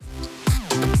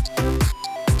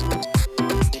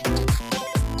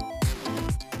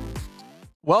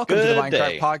Welcome to the Good Minecraft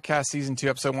day. Podcast, Season 2,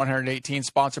 Episode 118,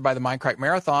 sponsored by the Minecraft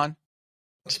Marathon,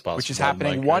 Sponsored which is by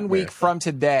happening Minecraft 1 week Marathon. from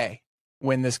today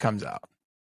when this comes out.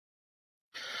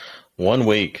 1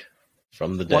 week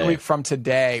from the day. 1 week from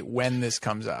today when this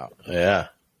comes out. Yeah.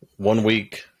 1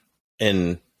 week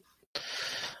in.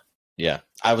 Yeah.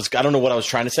 I don't know what I was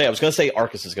trying to say. I was going to say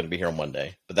Arcus is going to be here on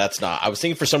Monday, but that's not. I was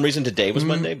thinking for some reason today was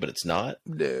Monday, but it's not.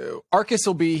 No. Arcus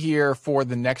will be here for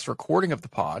the next recording of the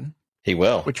pod, He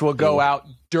will. which will go out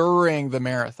during the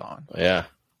marathon. Yeah.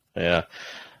 Yeah.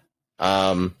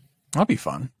 That'll be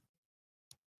fun.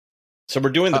 So we're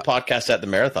doing the podcast at the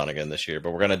marathon again this year,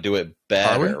 but we're going to do it Are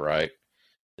better, we? right?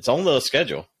 It's on the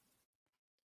schedule.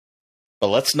 But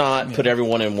let's not put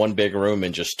everyone in one big room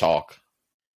and just talk.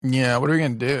 Yeah, what are we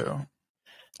going to do?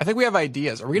 I think we have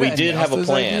ideas. Are we We going to did have a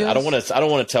plan. Ideas? I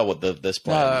don't want to tell what this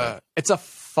plan is. It's a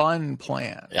fun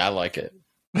plan. Yeah, I like it.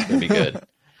 It's going to be good.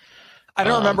 I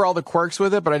don't remember all the quirks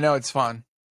with it, but I know it's fun.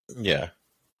 Yeah.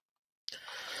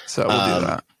 So we'll do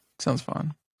that. Sounds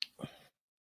fun.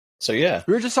 So yeah.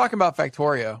 We were just talking about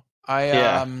Factorio.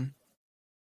 I've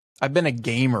been a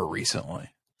gamer recently.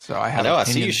 So I have I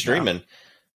see you opinions streaming. now.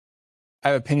 I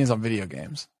have opinions on video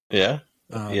games. Yeah.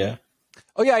 Yeah.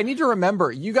 Oh yeah, I need to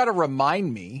remember. You got to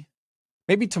remind me.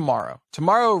 Maybe tomorrow.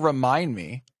 Tomorrow, remind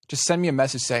me. Just send me a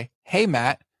message. Say, "Hey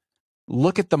Matt,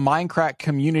 look at the Minecraft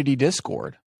community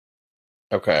Discord."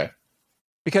 Okay.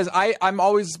 Because I'm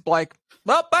always like,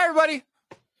 "Well, bye everybody."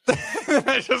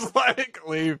 I just like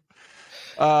leave.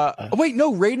 Wait,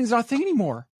 no, rating's not a thing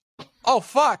anymore. Oh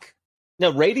fuck.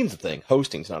 No, rating's a thing.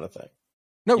 Hosting's not a thing.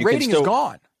 No, You rating can still- is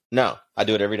gone. No, I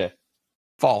do it every day.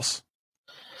 False.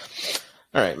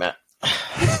 All right, Matt.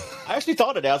 I actually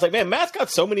thought today. I was like, man, Matt's got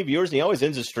so many viewers, and he always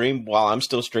ends his stream while I'm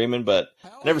still streaming, but I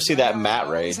never see that Matt I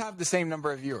raid. always have the same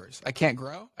number of viewers. I can't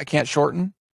grow. I can't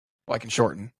shorten. Well, I can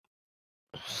shorten.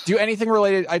 Do anything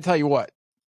related. I tell you what.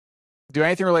 Do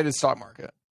anything related to the stock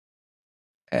market.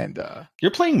 And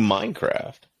You're playing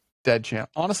Minecraft. Dead Champ.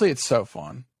 Honestly, it's so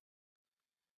fun.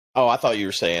 Oh, I thought you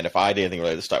were saying if I did anything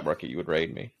related to the stock market, you would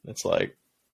raid me. It's like,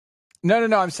 No.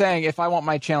 I'm saying if I want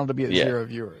my channel to be at Yeah. 0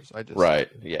 viewers, I just right.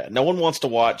 Yeah. No one wants to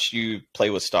watch you play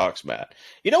with stocks, Matt.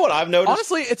 You know what I've noticed?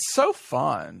 Honestly, it's so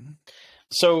fun.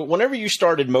 So whenever you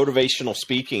started motivational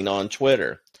speaking on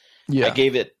Twitter, Yeah. I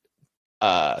gave it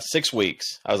 6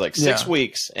 weeks. I was like, 6 Yeah.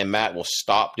 weeks, and Matt will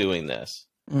stop doing this.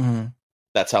 Mm-hmm.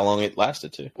 That's how long it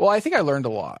lasted to. Well, I think I learned a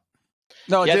lot.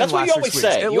 No, it Yeah, didn't that's what last you 6 always weeks.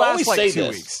 say. It You lasts always like say 2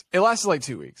 this. weeks. It lasted like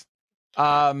 2 weeks.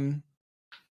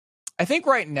 I think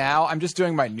right now I'm just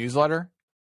doing my newsletter,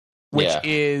 which Yeah.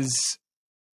 is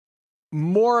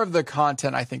more of the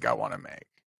content I think I want to make.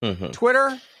 Mm-hmm.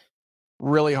 Twitter,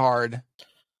 really hard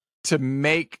to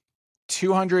make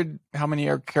 200, how many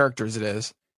characters it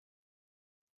is,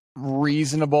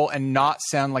 reasonable and not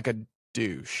sound like a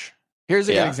douche. Here's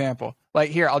a good Yeah. example.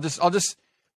 Like here, I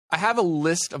have a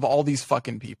list of all these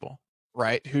fucking people,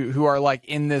 right? Who are like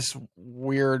in this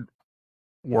weird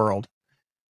world.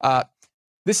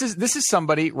 This is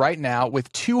somebody right now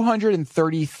with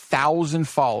 230,000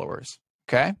 followers.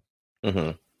 Okay.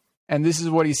 Mm-hmm. And this is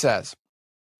what he says.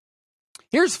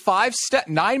 Here's 5 steps.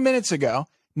 9 minutes ago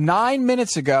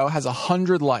has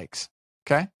 100 likes.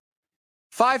 Okay.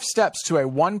 5 steps to a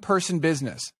 1-person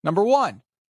business. Number 1,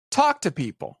 talk to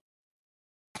people.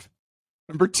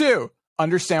 Number 2,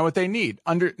 understand what they need.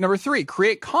 Number 3,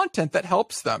 create content that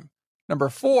helps them. Number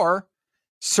 4,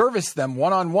 service them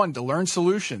one-on-one to learn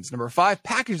solutions. Number 5,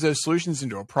 package those solutions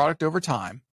into a product over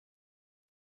time.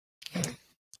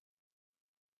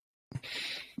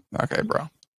 Okay, bro.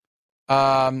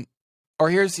 Or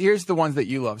here's the ones that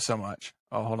you love so much.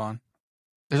 Oh, hold on.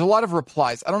 There's a lot of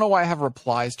replies. I don't know why I have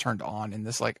replies turned on in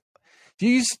this. Like, do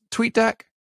you use TweetDeck?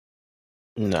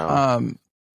 No.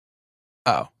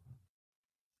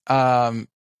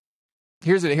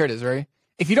 Here it is, right?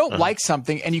 If you don't like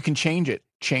something and you can change it,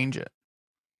 change it.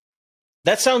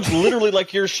 That sounds literally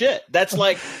like your shit. That's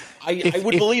like, I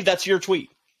would believe that's your tweet.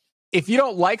 If you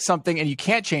don't like something and you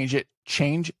can't change it,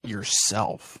 change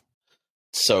yourself.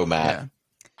 So, Matt. Yeah.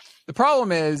 The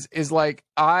problem is like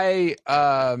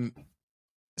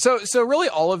so really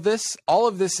all of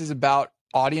this is about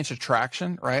audience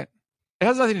attraction, right? It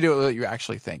has nothing to do with what you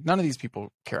actually think. None of these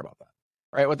people care about that,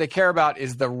 right? What they care about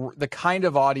is the kind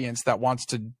of audience that wants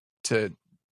to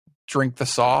drink the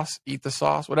sauce, eat the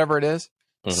sauce, whatever it is,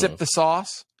 sip the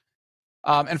sauce.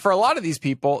 And for a lot of these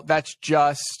people, that's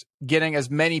just getting as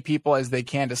many people as they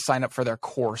can to sign up for their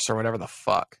course or whatever the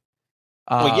fuck.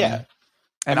 Well, yeah.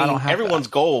 And I I mean, don't have everyone's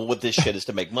goal with this shit is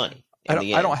to make money. I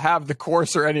don't have the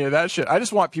course or any of that shit. I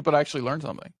just want people to actually learn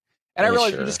something. And I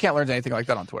realize Sure. you just can't learn anything like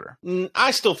that on Twitter.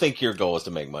 I still think your goal is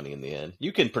to make money in the end.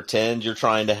 You can pretend you're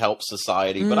trying to help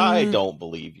society, but I don't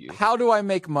believe you. How do I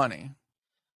make money?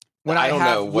 When I I don't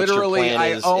have know what your literally, plan I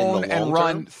is in own the and long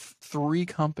run term. 3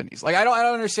 companies. Like I don't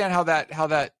understand how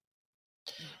that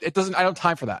it doesn't. I don't have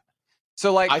time for that.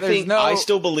 So like, I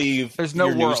still believe there's no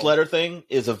your world. newsletter thing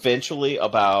is eventually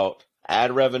about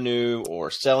ad revenue or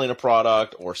selling a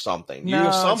product or something. No,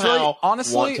 You somehow really,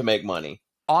 honestly, want to make money.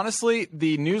 Honestly,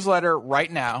 the newsletter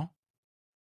right now,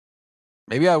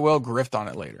 maybe I will grift on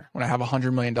it later when I have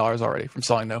 $100 million already from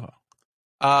selling Novo.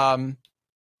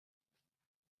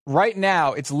 Right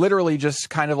now, it's literally just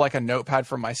kind of like a notepad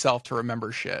for myself to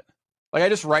remember shit. Like I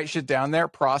just write shit down there,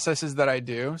 processes that I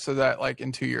do, so that like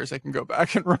in 2 years I can go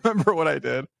back and remember what I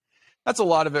did. That's a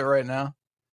lot of it right now.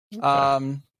 Okay.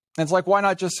 And it's like, why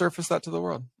not just surface that to the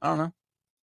world? I don't know.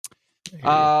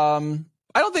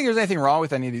 I don't think there's anything wrong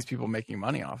with any of these people making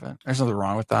money off it. There's nothing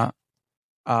wrong with that.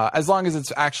 As long as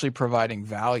it's actually providing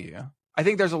value. I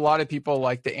think there's a lot of people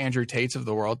like the Andrew Tates of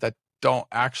the world that don't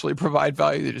actually provide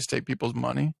value. They just take people's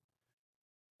money.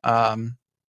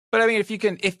 But I mean,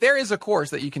 if there is a course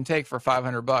that you can take for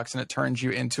 $500 and it turns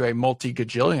you into a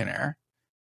multi-gajillionaire,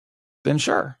 then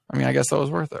sure. I mean, I guess that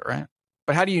was worth it, right?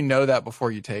 But how do you know that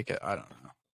before you take it? I don't know.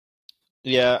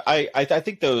 Yeah, I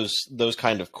think those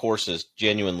kind of courses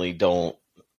genuinely don't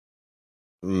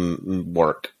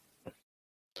work.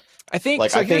 I think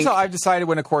here's how I've decided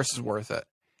when a course is worth it.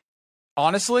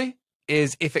 Honestly,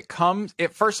 is if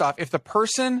first off, if the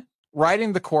person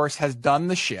writing the course has done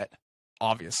the shit,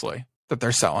 obviously, that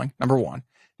they're selling, number one.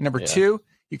 And number two,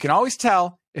 you can always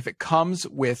tell if it comes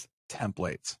with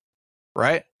templates,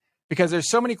 right? Because there's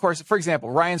so many courses. For example,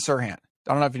 Ryan Serhant.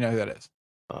 I don't know if you know who that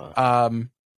is.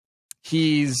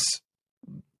 He's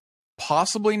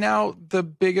possibly now the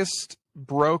biggest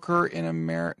broker in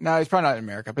America. No, he's probably not in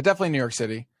America, but definitely New York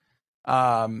City.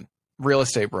 Real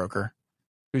estate broker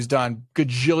who's done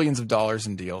gajillions of dollars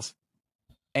in deals.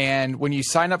 And when you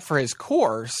sign up for his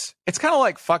course, it's kind of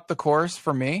like fuck the course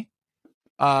for me.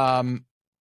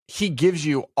 He gives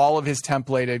you all of his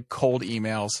templated cold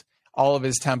emails, all of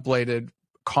his templated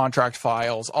contract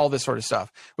files, all this sort of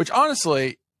stuff, which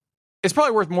honestly is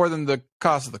probably worth more than the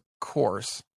cost of the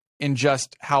course in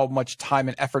just how much time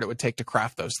and effort it would take to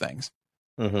craft those things.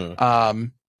 Mm-hmm.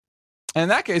 And in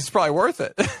that case, it's probably worth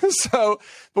it. But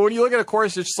when you look at a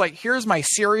course, it's just like, here's my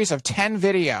series of 10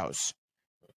 videos.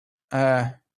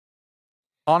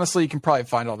 Honestly, you can probably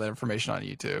find all that information on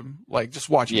YouTube. Like, just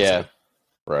watch YouTube. Yeah,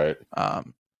 right.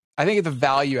 I think the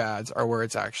value adds are where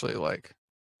it's actually like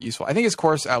useful. I think his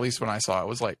course, at least when I saw it,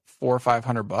 was like $400 or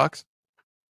 $500.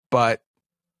 But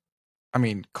I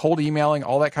mean, cold emailing,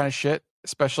 all that kind of shit,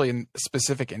 especially in a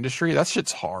specific industry, that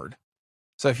shit's hard.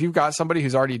 So if you've got somebody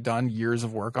who's already done years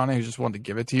of work on it, who's just willing to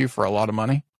give it to you for a lot of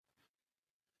money,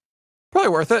 probably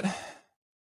worth it.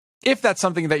 If that's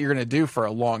something that you're going to do for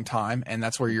a long time and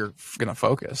that's where you're going to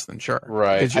focus, then sure.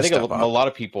 Right. I think a lot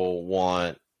of people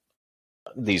want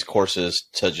these courses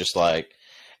to just like,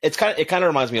 it kind of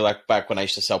reminds me like back when I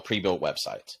used to sell pre-built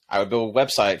websites. I would build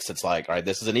websites that's like, all right,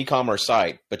 this is an e-commerce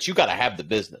site, but you got to have the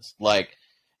business. Like,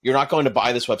 you're not going to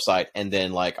buy this website and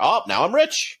then like, oh, now I'm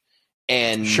rich.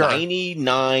 And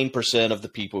 99% of the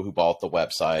people who bought the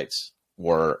websites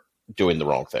were doing the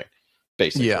wrong thing,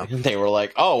 basically. Yeah. And they were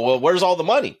like, oh, well, where's all the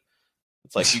money?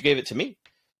 It's like, you gave it to me.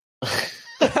 No,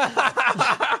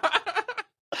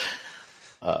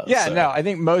 I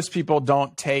think most people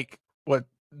don't take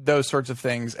those sorts of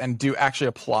things and do actually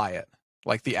apply it,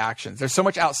 like the actions. There's so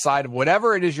much outside of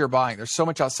whatever it is you're buying. There's so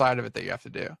much outside of it that you have to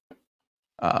do.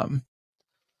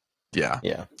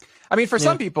 Yeah. I mean, for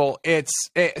some people,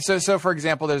 so for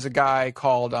example, there's a guy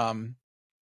called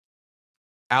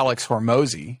Alex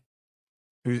Hormozy,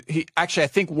 who I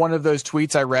think one of those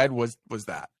tweets I read was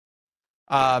that.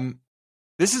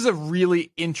 This is a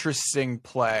really interesting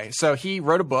play. So he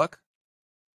wrote a book,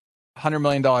 $100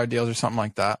 million deals or something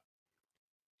like that.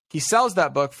 He sells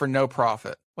that book for no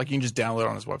profit. Like, you can just download it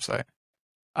on his website.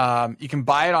 You can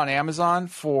buy it on Amazon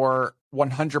for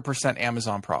 100%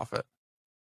 Amazon profit.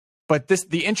 But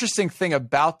the interesting thing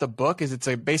about the book is it's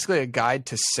basically a guide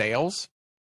to sales.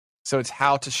 So it's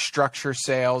how to structure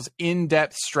sales,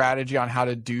 in-depth strategy on how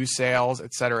to do sales,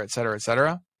 et cetera, et cetera, et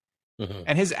cetera. Mm-hmm.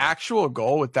 And his actual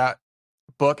goal with that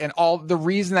book, and all the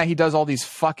reason that he does all these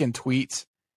fucking tweets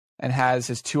and has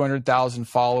his 200,000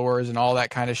 followers and all that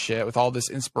kind of shit with all this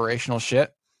inspirational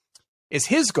shit, is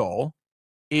his goal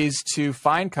is to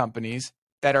find companies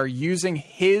that are using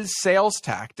his sales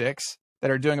tactics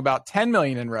that are doing about 10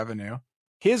 million in revenue.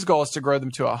 His goal is to grow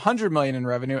them to 100 million in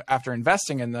revenue after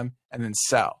investing in them and then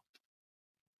sell.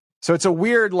 So it's a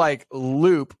weird like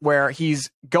loop where he's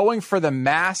going for the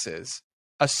masses,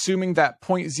 assuming that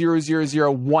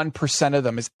 0.0001% of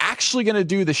them is actually going to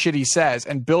do the shit he says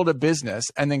and build a business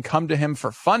and then come to him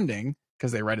for funding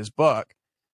because they read his book.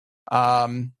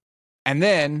 And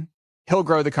then he'll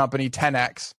grow the company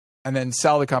 10x and then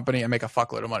sell the company and make a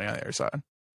fuckload of money on the other side.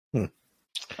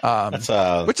 That's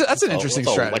an interesting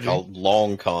strategy. Like a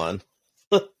long con.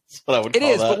 That's what I would call it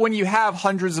is, that. but when you have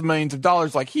hundreds of millions of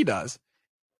dollars like he does,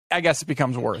 I guess it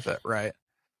becomes worth it, right?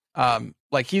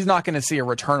 Like he's not going to see a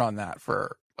return on that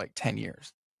for like 10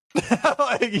 years.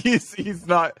 Like he's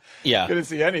not going to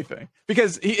see anything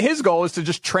because his goal is to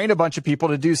just train a bunch of people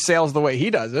to do sales the way he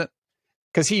does it.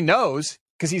 Because he knows,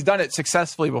 because he's done it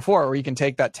successfully before, where he can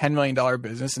take that $10 million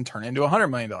business and turn it into a $100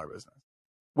 million business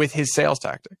with his sales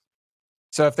tactics.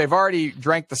 So if they've already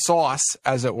drank the sauce,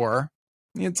 as it were,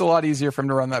 it's a lot easier for him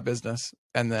to run that business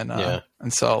and then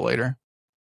and sell it later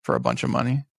for a bunch of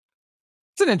money.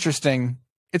 It's an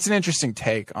interesting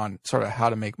take on sort of how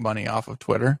to make money off of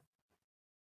Twitter.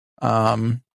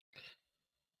 Elon's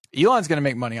going to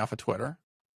make money off of Twitter.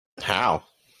 How?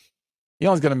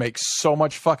 Elon's going to make so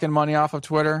much fucking money off of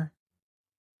Twitter.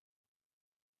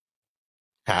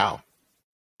 How?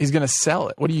 He's going to sell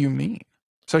it. What do you mean?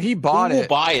 So he bought it. Who will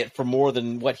buy it for more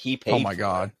than what he paid? Oh my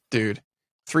God, dude.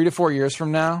 3 to 4 years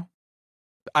from now,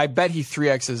 I bet he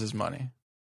 3x's his money.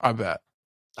 I bet.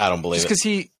 I don't believe it. Just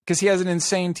because he has an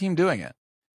insane team doing it.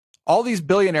 All these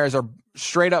billionaires are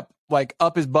straight up like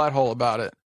up his butthole about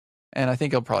it. And I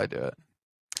think he'll probably do it.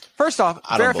 First off,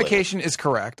 verification is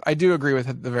correct. I do agree with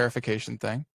the verification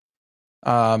thing.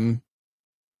 So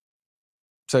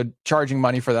charging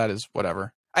money for that is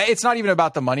whatever. It's not even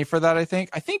about the money for that, I think.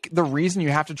 I think the reason you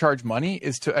have to charge money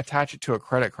is to attach it to a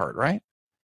credit card, right?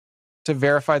 To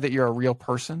verify that you're a real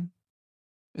person.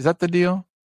 Is that the deal?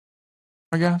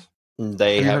 I guess.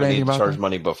 They haven't needed to charge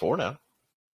money before now.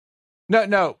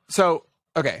 No. So,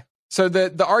 okay. So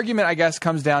the argument, I guess,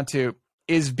 comes down to,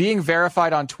 is being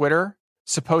verified on Twitter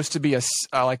supposed to be a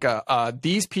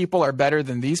these people are better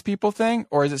than these people thing?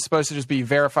 Or is it supposed to just be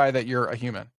verify that you're a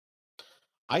human?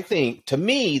 I think, to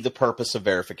me, the purpose of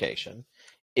verification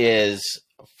is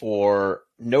for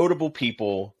notable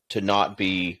people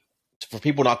for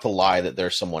people not to lie that they're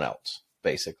someone else,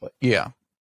 basically. Yeah.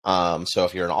 So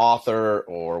if you're an author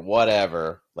or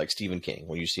whatever, like Stephen King,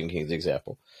 we'll use Stephen King as the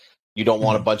example. You don't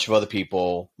want a bunch of other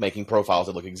people making profiles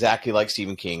that look exactly like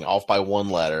Stephen King, off by one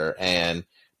letter, and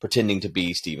pretending to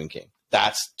be Stephen King.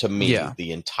 That's, to me,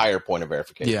 the entire point of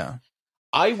verification. Yeah.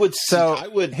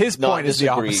 His point is the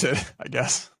opposite, I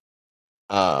guess.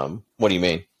 What do you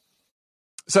mean?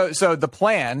 So the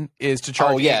plan is to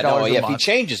charge $8 a month. If he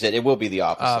changes it, it will be the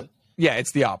opposite.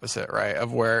 It's the opposite, right?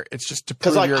 Of where it's just to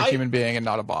prove you're a human being and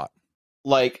not a bot.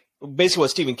 Like, basically what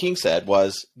Stephen King said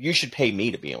was, you should pay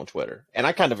me to be on Twitter. And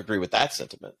I kind of agree with that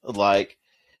sentiment. Like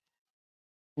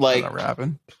that'll never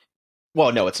happen.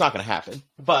 Well, no, it's not going to happen.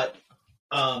 But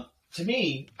to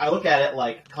me, I look at it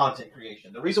like content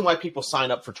creation. The reason why people sign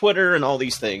up for Twitter and all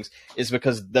these things is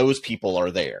because those people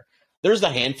are there. There's a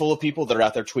handful of people that are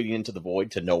out there tweeting into the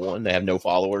void to no one. They have no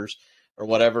followers or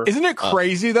whatever. Isn't it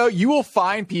crazy, though? You will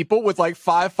find people with like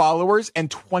 5 followers and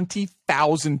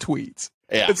 20,000 tweets.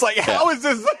 Yeah. It's like, how is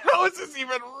this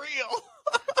even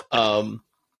real?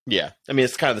 Yeah. I mean,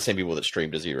 it's kind of the same people that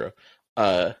stream to zero.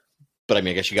 But I mean,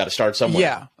 I guess you got to start somewhere.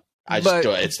 Yeah.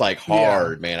 It's like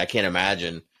hard, man. I can't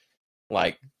imagine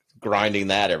like grinding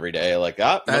that every day. Like,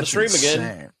 I'm going to stream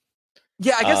again.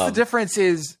 Yeah. I guess the difference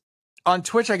is on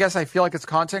Twitch, I guess I feel like it's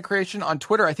content creation. On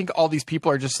Twitter, I think all these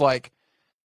people are just like,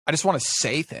 I just want to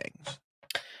say things.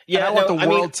 Yeah. And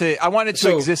I want it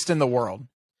to exist in the world.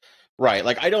 Right.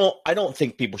 Like, I don't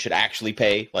think people should actually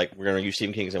pay. Like, we're going to use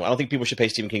Stephen King's name. I don't think people should pay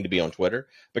Stephen King to be on Twitter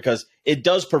because it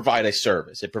does provide a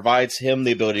service. It provides him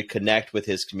the ability to connect with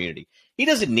his community. He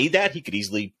doesn't need that. He could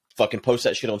easily fucking post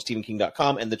that shit on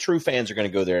StephenKing.com, and the true fans are going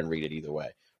to go there and read it either way.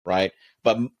 Right.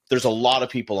 But there's a lot of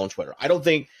people on Twitter. I don't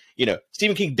think,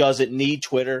 Stephen King doesn't need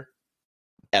Twitter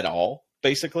at all,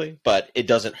 basically, but it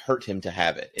doesn't hurt him to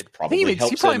have it. It probably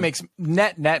helps him. He probably makes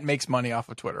net makes money off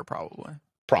of Twitter, probably.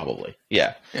 Probably,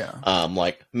 yeah. Yeah.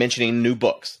 Like mentioning new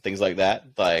books, things like that.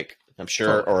 Like, I'm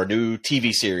sure, or a new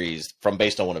TV series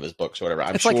based on one of his books or whatever.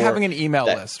 It's like having an email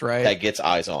list, right? That gets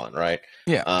eyes on, right?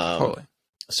 Yeah, totally.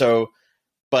 So,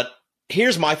 but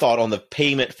here's my thought on the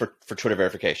payment for Twitter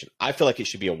verification. I feel like it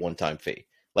should be a one-time fee.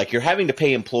 Like, you're having to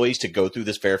pay employees to go through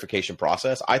this verification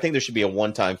process. I think there should be a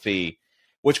one-time fee,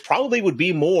 which probably would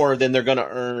be more than they're going to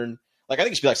earn. Like, I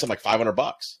think it should be like something like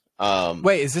 $500.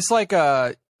 Wait, is this like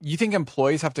you think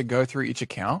employees have to go through each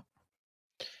account?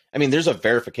 I mean, there's a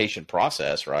verification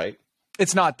process, right?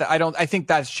 It's not that I think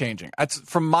that's changing. That's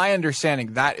from my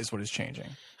understanding. That is what is changing.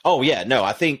 Oh yeah, no,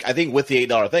 I think with the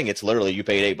 $8 thing, it's literally you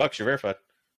paid $8, you're verified.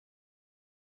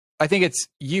 I think it's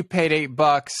you paid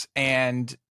 $8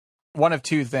 and one of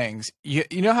two things. You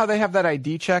know how they have that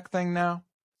ID check thing now?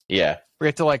 Yeah. Where you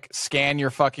have to like scan your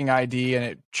fucking ID and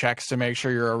it checks to make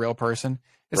sure you're a real person.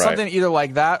 It's Right. something either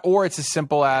like that, or it's as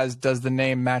simple as does the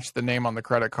name match the name on the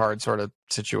credit card sort of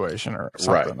situation or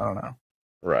something. Right. I don't know.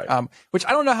 Right. Which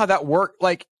I don't know how that works.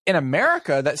 Like in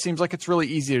America, that seems like it's really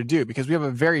easy to do because we have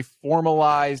a very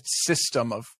formalized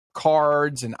system of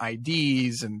cards and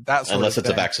IDs and that sort Unless of it's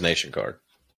thing. a vaccination card.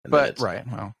 And But right,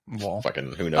 well,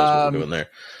 fucking who knows what we're doing there.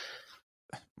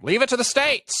 Leave it to the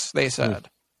states, they said.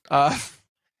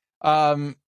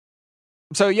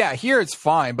 So yeah, here it's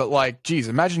fine, but like, geez,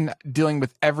 imagine dealing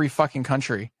with every fucking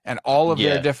country and all of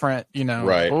their different,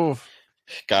 Right. Oof.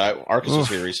 God, Arcus was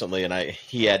here recently, and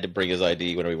he had to bring his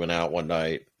ID when we went out one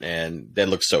night, and that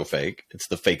looks so fake. It's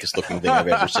the fakest looking thing I've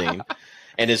ever seen.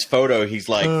 And his photo, he's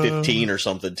like 15 or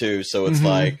something too, so it's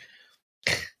like,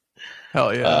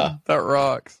 hell yeah, that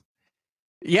rocks.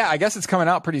 Yeah, I guess it's coming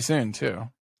out pretty soon too.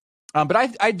 But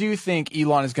I do think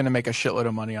Elon is going to make a shitload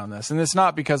of money on this, and it's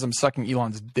not because I'm sucking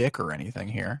Elon's dick or anything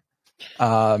here.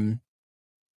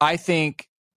 I think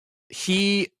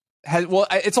he has. Well,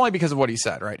 it's only because of what he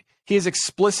said, right? He has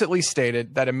explicitly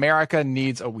stated that America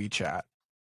needs a WeChat,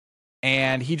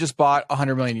 and he just bought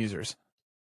 100 million users.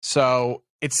 So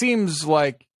it seems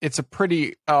like it's a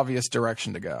pretty obvious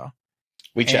direction to go.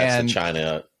 WeChat's the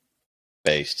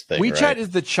China-based thing. WeChat right? is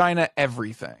the China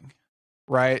everything,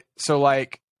 right? So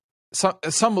like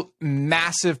some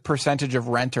massive percentage of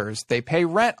renters, they pay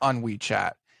rent on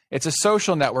WeChat. It's a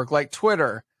social network like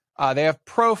Twitter. They have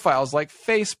profiles like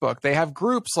Facebook. They have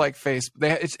groups like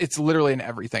Facebook. It's literally an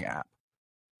everything app.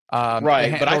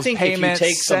 Right, but I think payments, if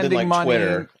you take something like money,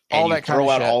 Twitter and you throw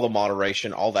out shit. all the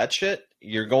moderation, all that shit,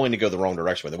 you're going to go the wrong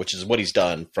direction with it, which is what he's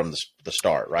done from the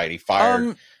start, right? He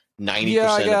fired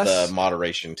 90% of the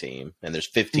moderation team, and there's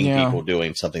 15 people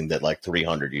doing something that like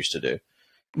 300 used to do.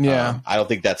 Yeah. I don't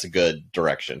think that's a good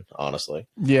direction, honestly.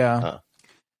 Yeah.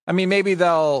 I mean, maybe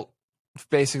they'll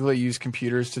basically use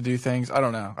computers to do things. I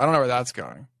don't know where that's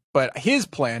going. But his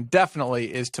plan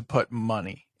definitely is to put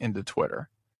money into Twitter.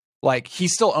 Like, he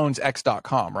still owns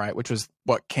X.com, right? Which was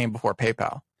what came before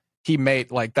PayPal. He made,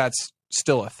 like, that's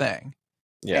still a thing.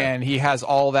 Yeah. And he has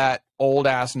all that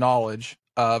old-ass knowledge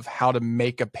of how to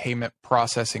make a payment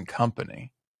processing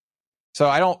company. So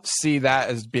I don't see that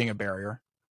as being a barrier.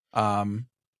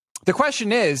 The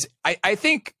question is, I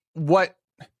think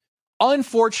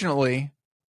unfortunately,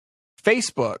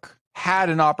 Facebook had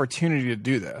an opportunity to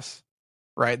do this,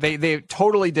 right? They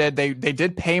totally did. They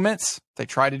did payments. They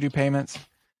tried to do payments.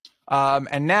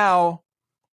 And now,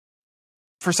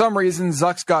 for some reason,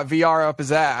 Zuck's got VR up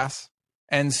his ass.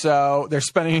 And so they're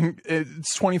spending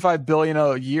it's $25 billion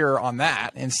a year on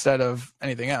that instead of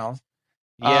anything else.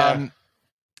 Yeah.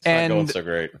 It's not going so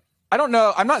great. I don't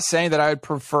know. I'm not saying that I would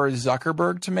prefer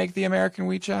Zuckerberg to make the American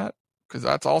WeChat, because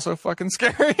that's also fucking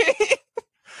scary.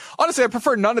 Honestly, I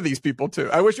prefer none of these people too.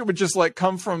 I wish it would just like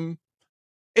come from.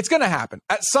 It's going to happen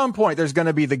at some point. There's going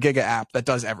to be the Giga app that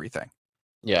does everything.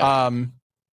 Yeah.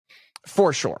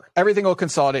 For sure, everything will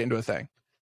consolidate into a thing.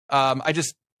 I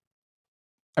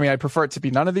prefer it to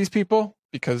be none of these people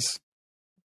because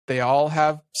they all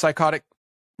have psychotic,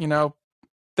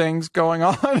 things going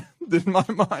on in my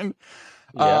mind.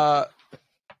 Yeah.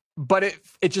 But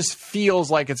it just feels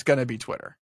like it's going to be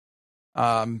Twitter.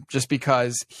 Just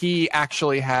because he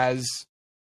actually has,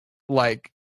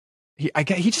 like, he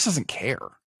just doesn't care,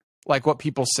 like, what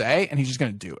people say, and he's just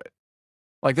going to do it.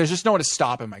 Like, there's just no one to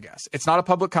stop him, I guess. It's not a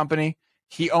public company.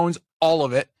 He owns all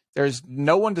of it. There's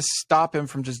no one to stop him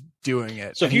from just doing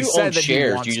it. So if you own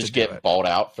shares, do you just get bought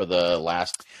out for the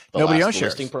last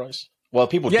listing price? Well,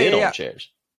 people did own shares.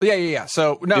 Yeah.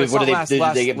 So no, did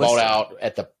they get bought out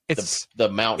at the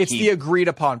amount? It's the agreed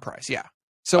upon price. Yeah.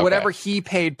 So whatever he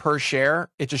paid per share,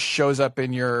 it just shows up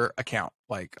in your account,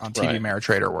 like on TD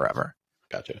Ameritrade or wherever.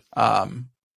 Gotcha.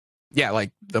 Yeah,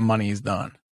 like the money is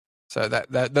done. So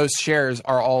that those shares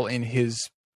are all in his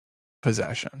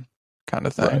possession, kind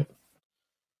of thing.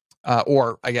 Right.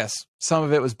 Or I guess some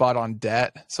of it was bought on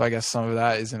debt, so I guess some of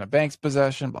that is in a bank's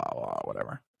possession. Blah blah,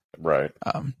 whatever. Right.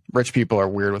 Rich people are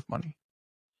weird with money.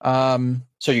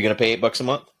 So you're gonna pay $8 a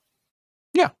month?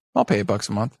 Yeah, I'll pay $8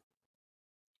 a month.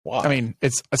 Why? I mean,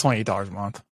 it's only $8 a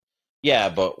month. Yeah,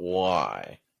 but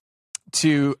why?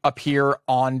 To appear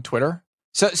on Twitter.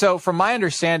 So from my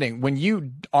understanding, when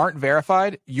you aren't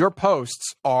verified, your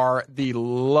posts are the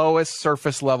lowest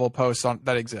surface level posts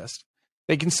that exist.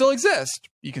 They can still exist.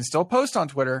 You can still post on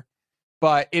Twitter,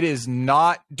 but it is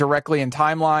not directly in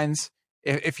timelines.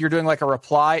 If you're doing like a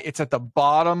reply, it's at the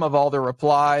bottom of all the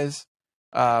replies.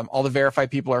 All the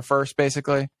verified people are first,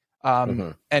 basically.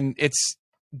 And it's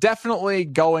definitely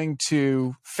going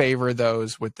to favor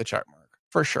those with the check mark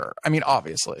for sure. I mean,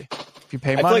 obviously, if you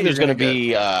pay money, I feel like there's going to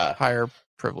be higher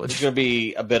privilege. There's going to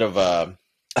be a bit of a,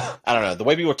 I don't know, the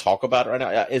way people talk about it right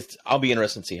now. I'll be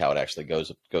interested to see how it actually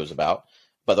goes about.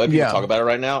 But the way people talk about it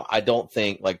right now, I don't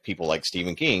think like people like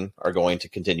Stephen King are going to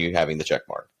continue having the check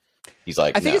mark. He's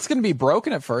like, I think it's going to be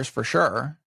broken at first for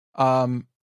sure. And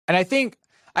I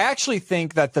actually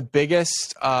think that the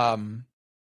biggest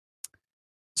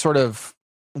sort of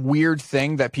weird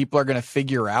thing that people are going to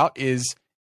figure out is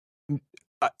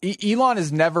Elon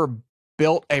has never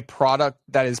built a product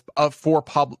that is for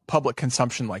public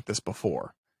consumption like this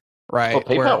before, right? Well,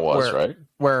 PayPal was, right?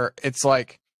 Where it's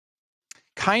like,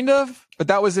 kind of, but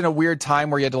that was in a weird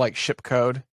time where you had to like ship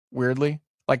code weirdly.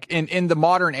 Like in the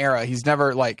modern era, he's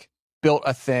never like built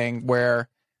a thing where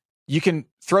you can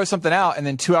throw something out and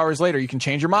then 2 hours later you can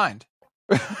change your mind.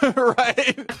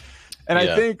 Right? And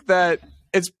I think that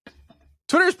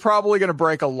Twitter's probably going to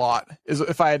break a lot,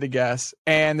 if I had to guess.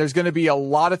 And there's going to be a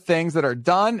lot of things that are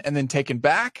done and then taken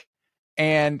back.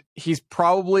 And he's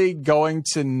probably going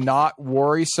to not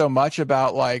worry so much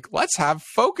about like, let's have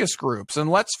focus groups and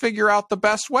let's figure out the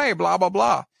best way, blah, blah,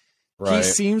 blah. Right. He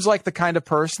seems like the kind of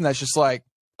person that's just like,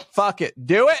 fuck it,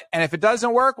 do it. And if it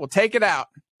doesn't work, we'll take it out.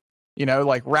 You know,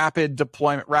 like rapid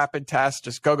deployment, rapid test,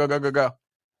 just go.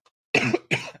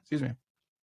 Excuse me.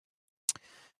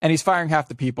 And he's firing half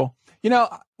the people. You know,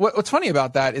 what's funny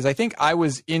about that is I think I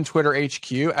was in Twitter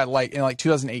HQ in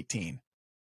 2018.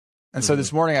 And so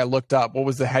this morning I looked up what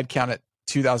was the head count at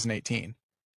 2018.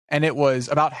 And it was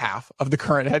about half of the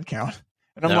current head count.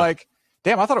 And I'm like,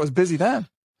 damn, I thought it was busy then.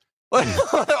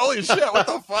 Holy shit, what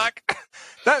the fuck?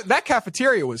 That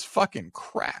cafeteria was fucking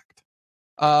cracked.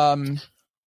 And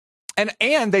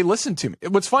they listened to me.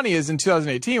 What's funny is in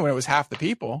 2018, when it was half the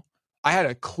people, I had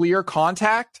a clear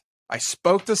contact. I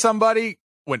spoke to somebody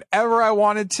whenever I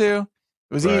wanted to.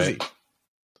 It was easy.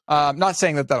 Not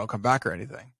saying that that'll come back or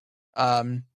anything.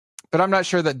 But I'm not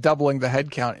sure that doubling the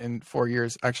head count in 4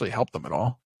 years actually helped them at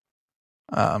all.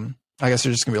 I guess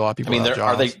there's just going to be a lot of people. I mean,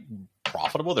 are they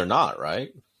profitable? They're not,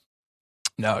 right?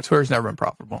 No, Twitter's never been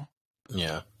profitable.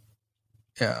 Yeah.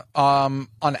 Yeah. On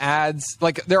ads,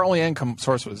 like their only income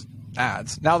source was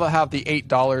ads. Now they'll have the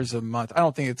 $8 a month. I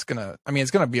don't think it's going to,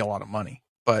 it's going to be a lot of money,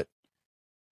 but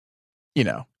you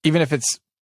know, even if it's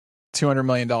 $200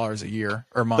 million a year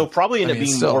or a month, they'll probably end up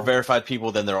being more verified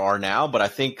people than there are now. But I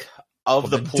think of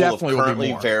the pool of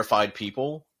currently verified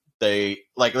people, they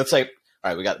like, let's say,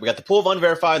 all right, we got the pool of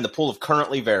unverified and the pool of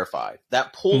currently verified.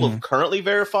 That pool of currently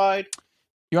verified.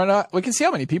 You want to know? We can see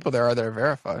how many people there are that are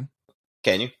verified.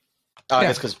 Can you? Oh, I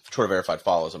guess because Twitter verified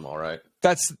follows them all, right?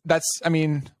 That's. I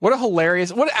mean, what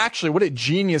a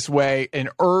genius way in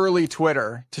early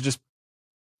Twitter to just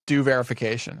do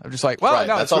verification. I'm just like, well,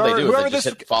 no, that's all they do. Whoever this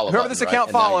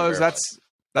account follows,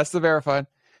 that's the verified.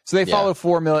 So they follow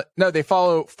 4 million. No, they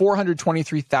follow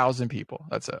 423,000 people.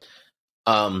 That's it.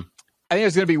 I think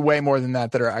there's going to be way more than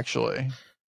that are actually.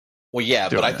 Well, yeah,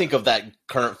 but I think of that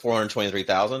current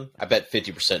 423,000, I bet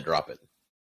 50% drop it.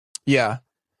 Yeah.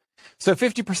 So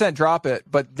 50% drop it,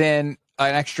 but then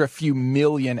an extra few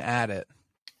million add it.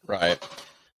 Right.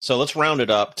 So let's round it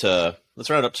up to let's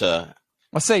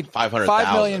say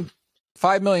 500,000.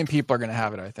 5 million people are going to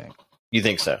have it, I think. You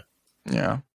think so?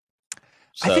 Yeah.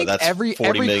 So I think that's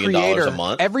 $40 million a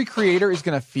month. Every creator is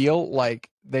going to feel like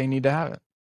they need to have it.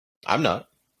 I'm not.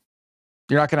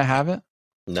 You're not going to have it?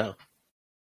 No.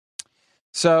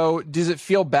 So does it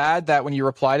feel bad that when you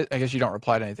replied, I guess you don't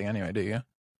reply to anything anyway, do you?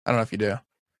 I don't know if you do.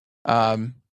 But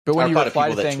when you reply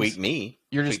to things, tweet me,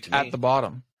 you're just at the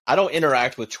bottom. I don't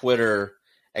interact with Twitter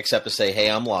except to say, "Hey,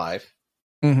 I'm live."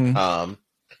 Or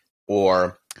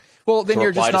then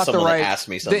you're just not the right. Ask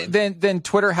me something. Then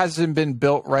Twitter hasn't been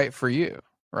built right for you,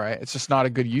 right? It's just not a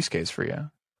good use case for you.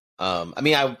 I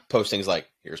mean, I post things like,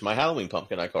 "Here's my Halloween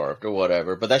pumpkin I carved" or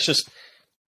whatever, but that's just.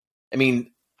 I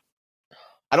mean,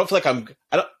 I don't feel like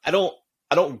I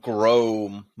don't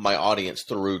grow my audience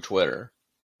through Twitter.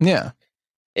 Yeah.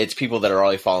 It's people that are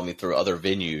already following me through other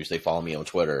venues. They follow me on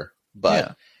Twitter,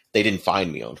 but they didn't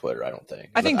find me on Twitter, I don't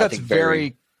think. I think that's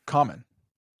very common.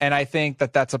 And I think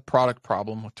that that's a product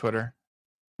problem with Twitter.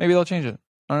 Maybe they'll change it.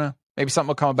 I don't know. Maybe something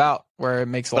will come about where it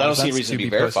makes a lot of sense. I don't see a reason to be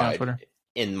verified.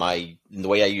 In the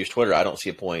way I use Twitter, I don't see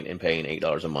a point in paying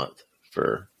 $8 a month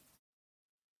for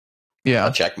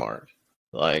a check mark.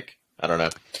 Like, I don't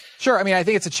know. Sure. I mean, I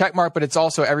think it's a check mark, but it's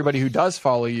also everybody who does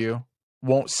follow you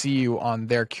won't see you on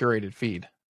their curated feed.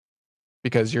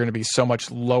 because you're going to be so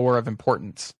much lower of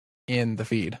importance in the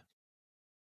feed.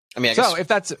 I mean, So if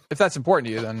that's important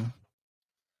to you, then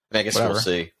I guess whatever. we'll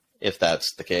see if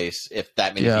that's the case. If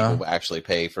that many people actually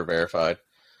pay for verified.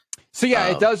 So yeah,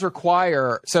 it does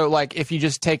require. So like, if you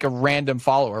just take a random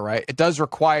follower, right? It does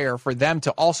require for them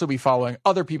to also be following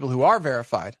other people who are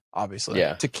verified, obviously,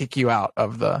 to kick you out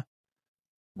of the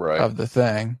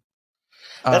thing.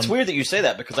 That's weird that you say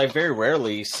that, because I very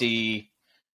rarely see,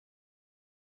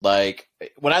 like,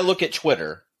 when I look at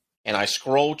Twitter and I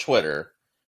scroll Twitter,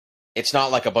 it's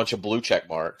not like a bunch of blue check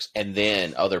marks and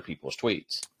then other people's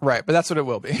tweets. Right, but that's what it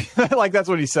will be. Like, that's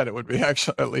what he said it would be,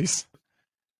 actually, at least.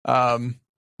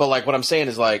 But like, what I'm saying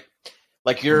is like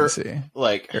you're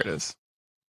like, here it is.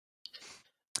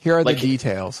 Here are the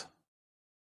details.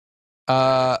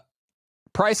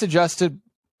 Price adjusted.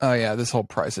 Oh yeah, this whole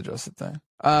price adjusted thing.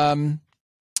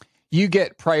 You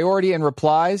get priority in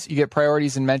replies. You get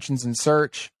priorities in mentions and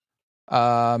search.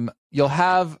 You'll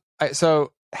have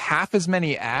half as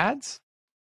many ads.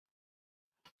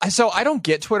 So I don't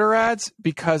get Twitter ads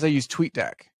because I use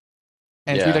TweetDeck,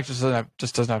 and TweetDeck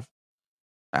just doesn't have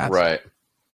ads. Right.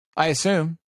 I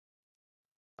assume.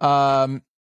 Paywall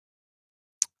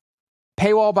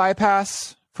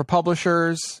bypass for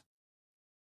publishers.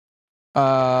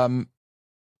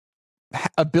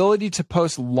 Ability to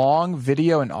post long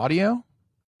video and audio.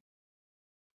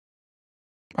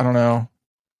 I don't know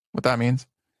what that means.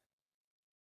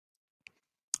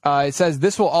 It says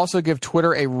this will also give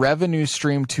Twitter a revenue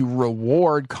stream to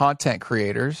reward content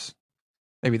creators.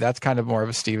 Maybe that's kind of more of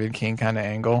a Stephen King kind of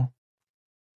angle.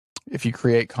 If you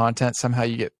create content, somehow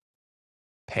you get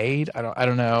paid. I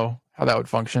don't know how that would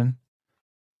function.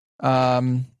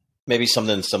 Maybe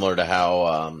something similar to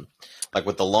how, like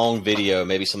with the long video,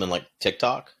 maybe something like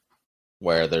TikTok,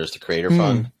 where there's the creator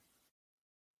fund.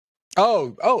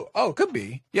 Oh, could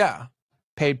be. Yeah.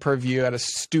 Paid per view at a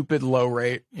stupid low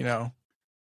rate,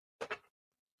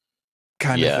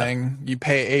 kind of thing. You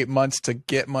pay 8 months to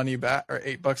get money back, or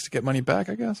 $8 to get money back,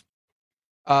 I guess.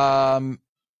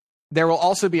 There will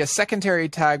also be a secondary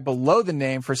tag below the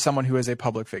name for someone who is a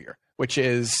public figure, which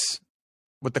is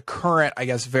what the current, I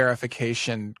guess,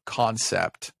 verification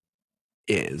concept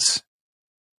is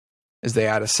they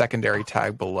add a secondary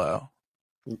tag below.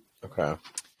 Okay.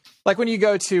 Like when you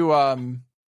go to, I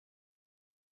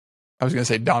was going to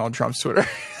say Donald Trump's Twitter.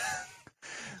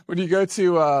 When you go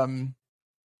to,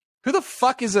 who the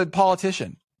fuck is a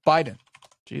politician? Biden.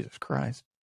 Jesus Christ.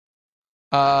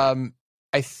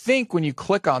 I think when you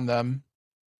click on them,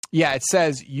 it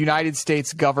says United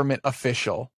States government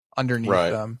official underneath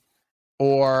them.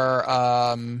 Or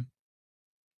I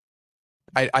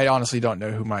honestly don't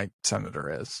know who my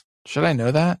senator is. Should I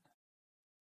know that?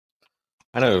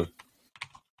 I know.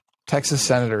 Texas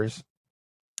senators.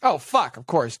 Oh, fuck, of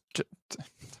course.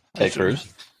 Ted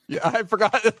Cruz. Yeah, I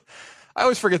forgot. I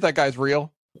always forget that guy's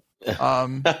real.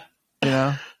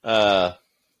 Yeah,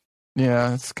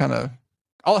 it's kind of...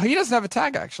 Oh, he doesn't have a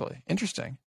tag, actually.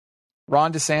 Interesting.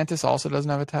 Ron DeSantis also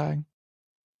doesn't have a tag.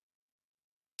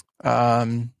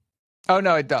 Oh,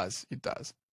 no, it does. It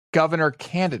does. Governor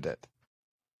candidate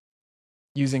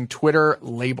using Twitter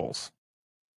labels.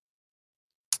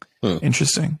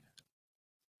 Interesting.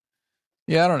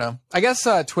 Yeah, I don't know. I guess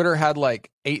Twitter has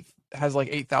like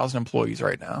 8,000 employees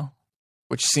right now,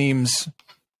 which seems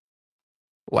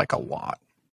like a lot.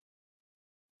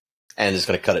 And it's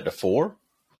going to cut it to 4?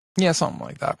 Yeah, something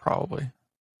like that, probably.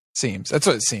 Seems. That's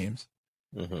what it seems.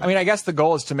 Mm-hmm. I mean, I guess the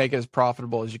goal is to make it as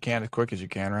profitable as you can, as quick as you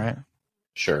can, right?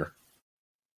 Sure.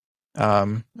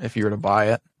 If you were to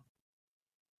buy it.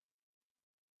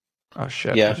 Oh,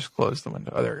 shit. Yeah. I just closed the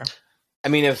window. Oh, there we go. I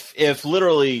mean, if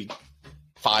literally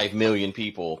 5 million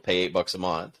people pay $8 a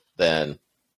month, then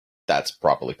that's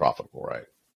properly profitable, right?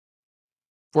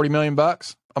 $40 million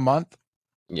a month?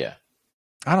 Yeah.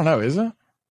 I don't know, is it?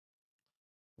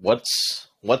 What's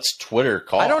Twitter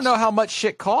cost? I don't know how much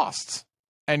shit costs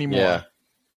anymore. Yeah.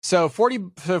 So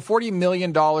 $40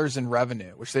 million in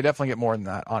revenue, which they definitely get more than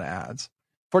that on ads.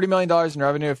 $40 million in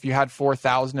revenue if you had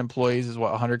 4,000 employees is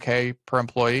what, $100K per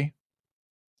employee?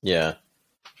 Yeah.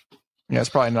 Yeah, it's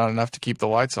probably not enough to keep the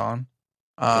lights on.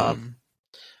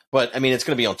 But I mean, it's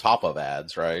going to be on top of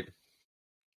ads, right?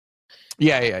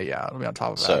 Yeah. It'll be on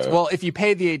top of ads. Well, if you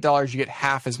pay the $8, you get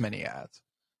half as many ads.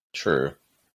 True.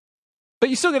 But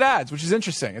you still get ads, which is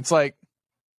interesting. It's like,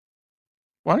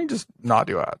 why don't you just not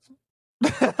do ads?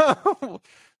 Why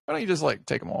don't you just like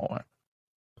take them all away?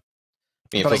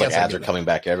 I mean, it feels like ads are coming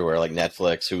back everywhere, like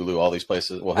Netflix, Hulu, all these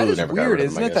places. Well, Hulu never got rid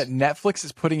of them, weird, isn't it, that Netflix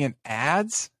is putting in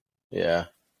ads? Yeah.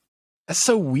 That's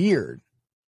so weird.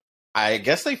 I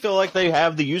guess they feel like they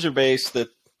have the user base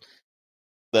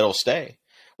that'll stay.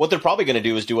 What they're probably going to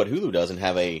do is do what Hulu does and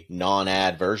have a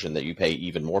non-ad version that you pay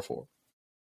even more for.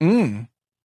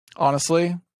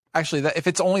 Honestly, actually, if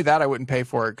it's only that, I wouldn't pay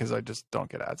for it because I just don't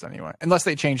get ads anyway. Unless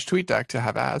they change TweetDeck to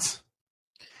have ads.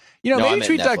 You know, No,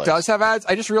 maybe TweetDeck does have ads.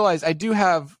 I just realized I do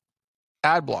have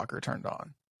ad blocker turned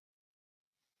on.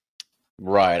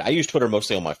 Right. I use Twitter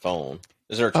mostly on my phone.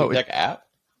 Is there a TweetDeck app?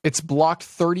 It's blocked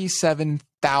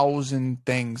 37,000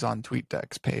 things on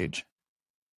TweetDeck's page.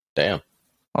 Damn.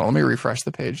 Oh, let me refresh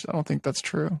the page. I don't think that's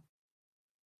true.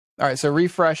 All right, so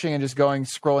refreshing and just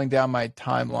scrolling down my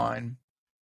timeline.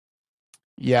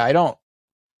 Yeah, I don't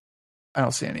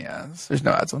see any ads. There's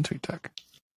no ads on TweetDeck.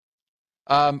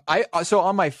 So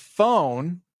on my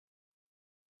phone,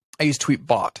 I use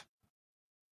Tweetbot.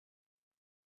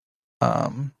 I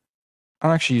don't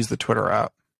actually use the Twitter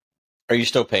app. Are you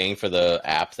still paying for the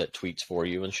app that tweets for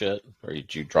you and shit? Or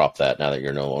did you drop that now that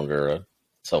you're no longer a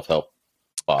self-help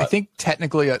bot? I think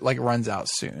technically it runs out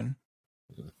soon.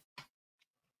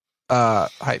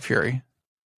 Hype Fury,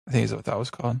 I think is what that was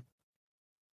called.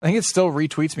 I think it still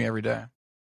retweets me every day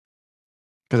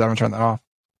because I haven't turned that off.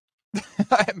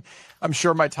 I'm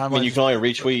sure my timeline. I mean, you can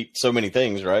only retweet so many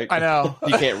things, right? I know.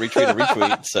 You can't retweet a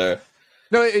retweet, so.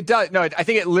 No, it does. No, I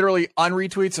think it literally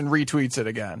unretweets and retweets it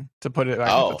again to put it back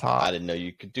at the top. I didn't know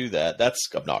you could do that. That's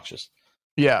obnoxious.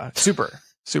 Yeah, super.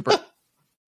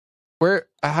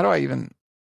 How do I even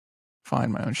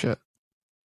find my own shit?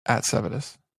 At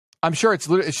Sevidus. I'm sure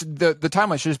the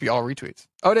timeline should just be all retweets.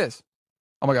 Oh, it is.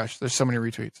 Oh my gosh, there's so many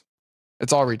retweets.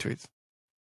 It's all retweets.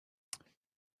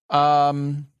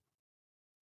 Yeah,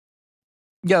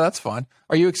 that's fun.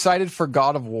 Are you excited for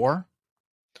God of War?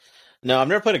 No, I've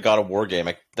never played a God of War game.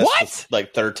 That's What? The,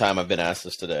 third time I've been asked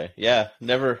this today. Yeah,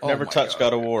 never touched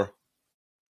God of War.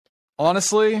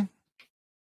 Honestly,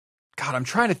 God, I'm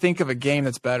trying to think of a game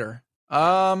that's better.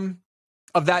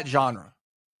 Of that genre.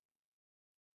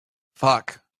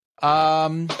 Fuck.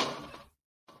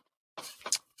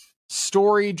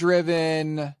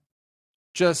 Story-driven,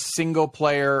 just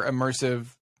single-player, immersive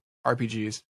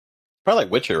RPGs. Probably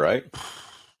like Witcher, right?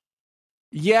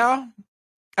 Yeah.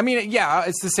 I mean, yeah,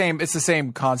 it's the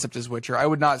same concept as Witcher. I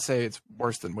would not say it's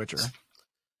worse than Witcher.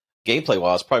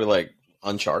 Gameplay-wise, probably like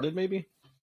Uncharted, maybe?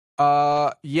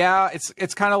 Yeah,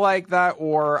 it's kind of like that,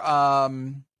 or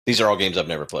These are all games I've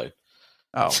never played.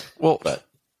 Oh, well, but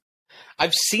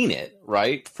I've seen it,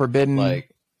 right? Forbidden,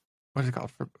 like, what is it called?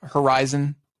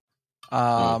 Horizon,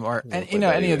 or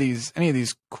any of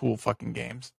these cool fucking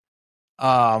games.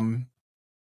 The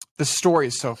story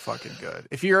is so fucking good.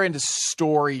 If you're into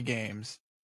story games,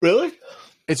 really,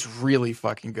 it's really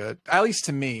fucking good. At least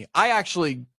to me, I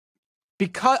actually,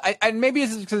 and maybe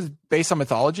it's because it's based on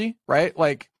mythology, right?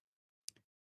 Like,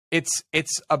 it's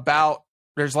about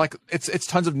there's like it's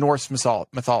tons of Norse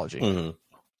mythology. Mm-hmm.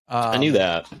 I knew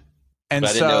that, and but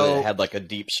I didn't know that it had like a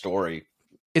deep story.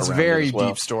 It's very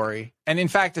deep story, and in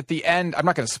fact, at the end, I'm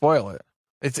not going to spoil it.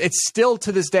 It's still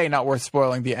to this day not worth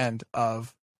spoiling the end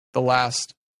of the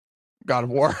last God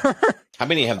of War. How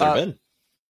many have there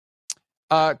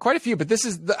been? Quite a few, but this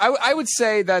is I would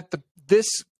say that this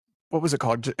what was it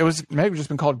called? It was maybe just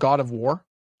been called God of War.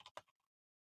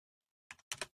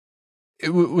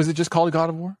 Was it just called God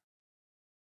of War?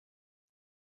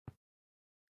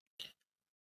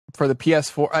 For the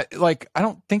PS4, I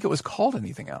don't think it was called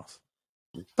anything else.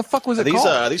 The fuck was it called?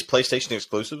 Are these PlayStation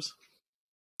exclusives?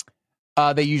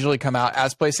 They usually come out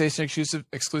as PlayStation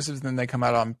exclusives, and then they come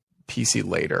out on PC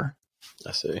later.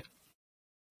 I see.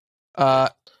 Yeah,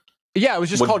 it was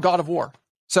just called God of War.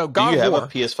 So God of War. Do you have a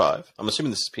PS5? I'm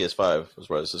assuming this is PS5 is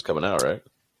where this is coming out, right?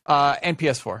 And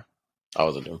PS4. I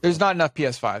wasn't doing. There's not enough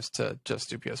PS5s to just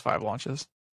do PS5 launches,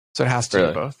 so it has to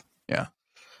do both. Yeah.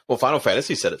 Well, Final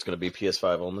Fantasy said it's going to be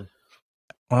PS5 only.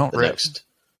 Well, the next.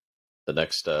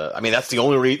 I mean, that's the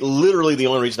only literally the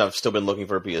only reason I've still been looking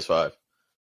for a PS5.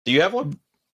 Do you have one?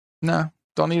 No,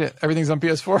 don't need it. Everything's on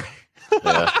PS4.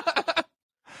 Yeah. I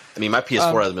mean, my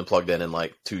PS4 hasn't been plugged in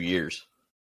like 2 years.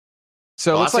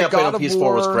 So the last thing I played on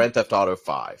PS4 was Grand Theft Auto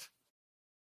 5.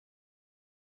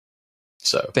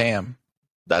 So damn,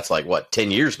 that's like what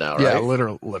 10 years now, right? Yeah,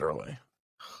 literally.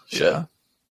 Shit. Yeah.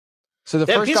 So the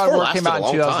first God of War came out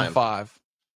in 2005.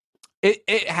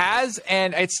 It has,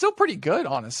 and it's still pretty good,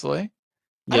 honestly.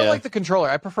 I don't like the controller.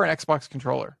 I prefer an Xbox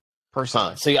controller,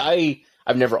 personally. See,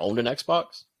 I've never owned an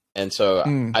Xbox, and so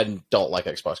I don't like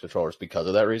Xbox controllers because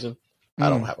of that reason. I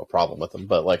don't have a problem with them,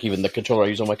 but like even the controller I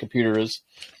use on my computer is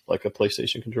like a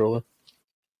PlayStation controller.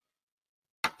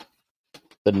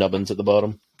 The nubbins at the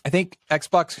bottom. I think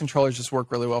Xbox controllers just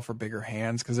work really well for bigger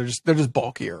hands because they're just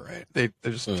bulkier, right?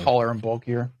 They're just taller and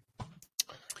bulkier.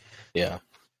 Yeah.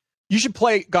 You should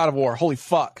play God of War. Holy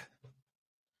fuck.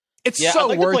 It's Yeah, so I'd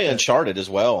like to worth play it. Uncharted as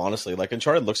well. Honestly, like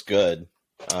Uncharted looks good.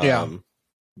 Yeah.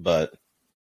 But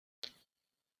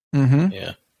Mm-hmm.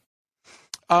 yeah,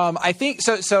 I think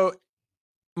so. So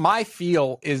my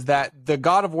feel is that the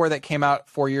God of War that came out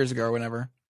 4 years ago or whenever,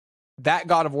 that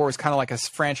God of War was kind of like a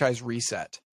franchise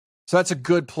reset. So that's a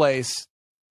good place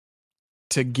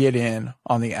to get in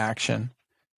on the action.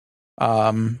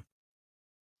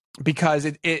 Because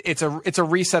it's a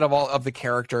reset of all of the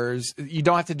characters. You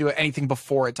don't have to do anything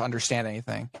before it to understand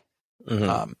anything.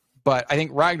 mm-hmm. But I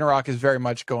think Ragnarok is very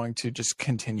much going to just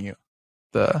continue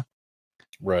the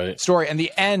Right. story. And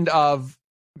the end of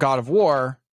God of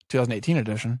War 2018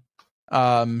 edition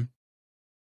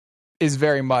is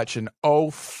very much an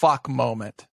oh fuck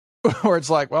moment where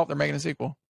it's like, well, they're making a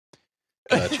sequel.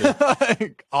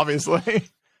 Gotcha. Obviously.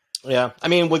 Yeah, I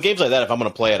mean, with games like that, if I'm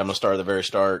going to play it, I'm going to start at the very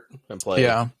start and play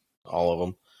all of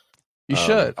them. You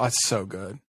should. Oh, it's so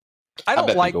good. I I don't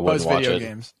bet like people most wouldn't watch video it.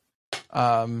 games.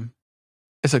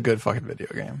 It's a good fucking video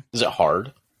game. Is it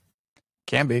hard?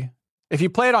 Can be. If you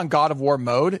play it on God of War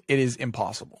mode, it is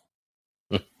impossible.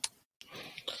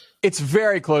 It's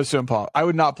very close to impossible. I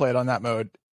would not play it on that mode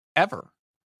ever.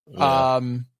 Yeah.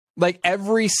 Like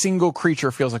every single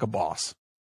creature feels like a boss.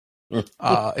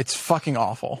 It's fucking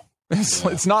awful.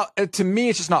 It's not, to me,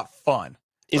 it's just not fun.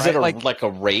 Is right? it like a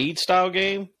raid style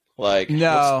game? Like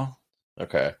no.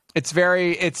 Okay. It's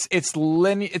very it's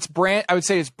linear. I would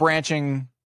say it's branching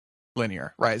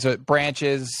linear, right? So it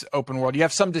branches open world. You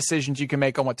have some decisions you can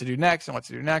make on what to do next and what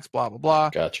to do next. Blah blah blah.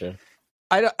 Gotcha.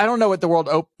 I don't know what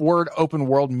the word open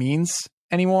world means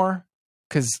anymore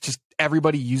because just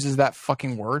everybody uses that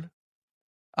fucking word.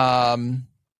 You know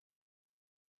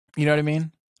what I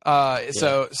mean?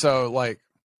 So like,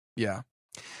 yeah.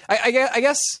 I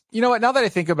guess you know what? Now that I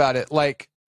think about it, like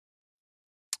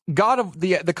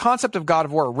the concept of God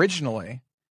of War originally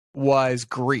was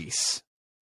Greece,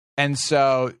 and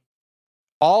so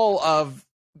all of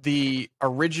the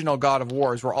original God of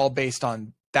Wars were all based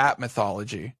on that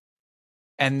mythology.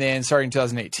 And then starting in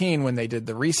 2018, when they did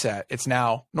the reset, it's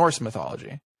now Norse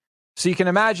mythology. So you can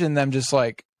imagine them just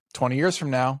like 20 years from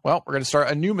now, well, we're going to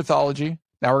start a new mythology.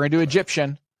 Now we're going to do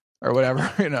Egyptian or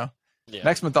whatever, you know,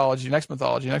 next mythology. But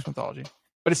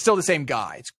it's still the same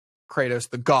guy. It's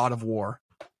Kratos, the God of War,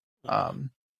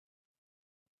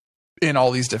 in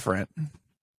all these different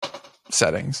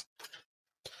settings.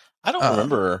 I don't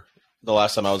remember the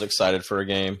last time I was excited for a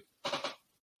game.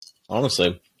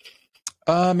 Honestly.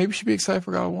 Maybe you should be excited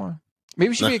for God of War. Maybe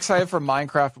you should be excited for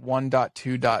Minecraft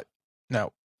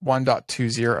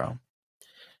 1.20.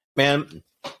 Man,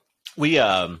 we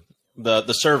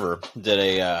the server did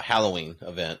a Halloween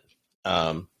event.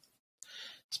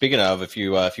 Speaking of, if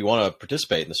you want to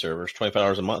participate in the server, it's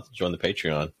 $25 a month. Join the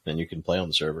Patreon, and you can play on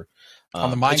the server. On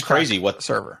the Minecraft it's crazy what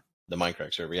server, the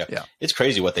Minecraft server. Yeah, it's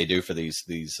crazy what they do for these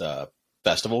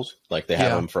festivals. Like they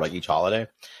have them for like each holiday.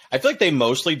 I feel like they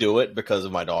mostly do it because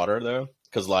of my daughter though,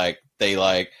 because like they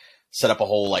like set up a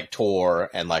whole like tour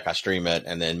and like I stream it,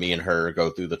 and then me and her go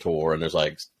through the tour, and there's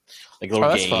like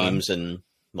little games fun.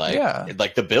 And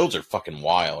like the builds are fucking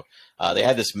wild. They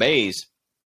had this maze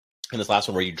in this last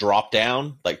one where you drop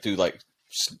down like through like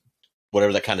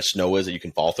whatever that kind of snow is that you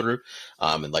can fall through,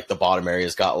 and like the bottom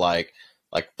area's got like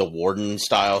the warden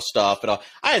style stuff and all.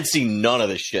 I hadn't seen none of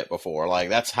this shit before. Like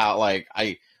that's how like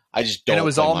I just don't. And it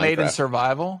was all made in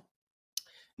survival.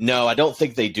 No, I don't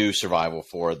think they do survival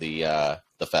for the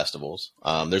festivals.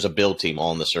 There's a build team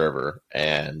on the server,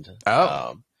 and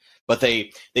but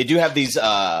they do have these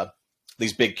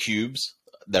big cubes.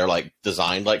 They're like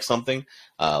designed like something.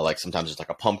 Like sometimes it's like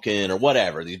a pumpkin or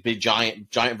whatever. These big giant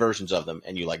versions of them,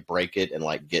 and you like break it and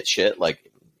like get shit like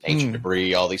ancient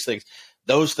debris, all these things.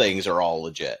 Those things are all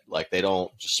legit. Like they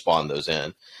don't just spawn those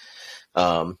in.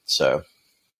 So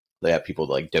they have people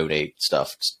like donate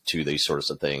stuff to these sorts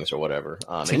of things or whatever.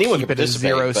 Anyone keep it a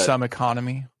zero-sum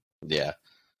economy. Yeah.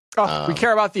 We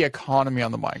care about the economy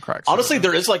on the Minecraft. Honestly,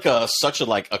 there is like such a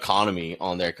like economy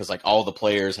on there because like all the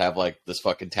players have like this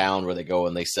fucking town where they go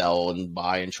and they sell and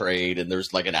buy and trade, and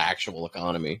there's like an actual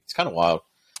economy. It's kind of wild.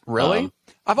 Really?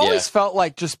 I've always felt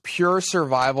like just pure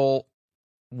survival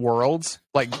worlds,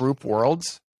 like group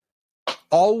worlds,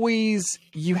 always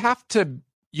you have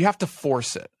to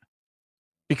force it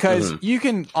because you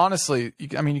can honestly, you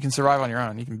can survive on your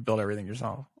own. You can build everything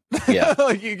yourself. Yeah.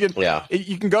 Like you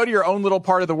can go to your own little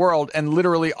part of the world and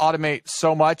literally automate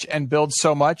so much and build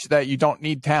so much that you don't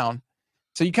need town.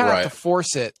 So you kind of have to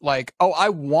force it. Like, oh, I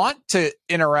want to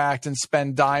interact and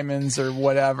spend diamonds or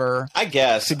whatever. I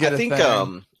guess.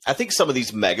 I think some of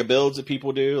these mega builds that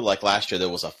people do, like last year, there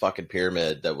was a fucking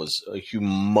pyramid that was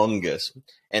humongous.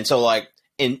 And so like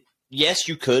yes,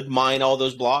 you could mine all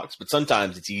those blocks, but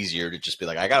sometimes it's easier to just be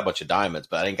like, I got a bunch of diamonds,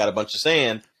 but I ain't got a bunch of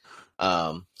sand,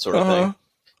 sort of thing.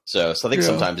 So I think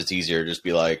sometimes it's easier to just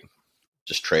be like,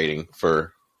 just trading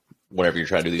for whenever you're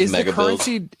trying to do these mega builds.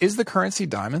 Is the currency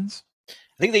diamonds? I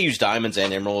think they use diamonds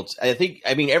and emeralds. I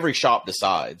mean, every shop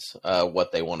decides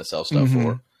what they want to sell stuff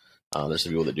for. There's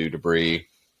some people that do debris,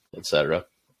 etc.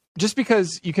 Just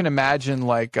because you can imagine,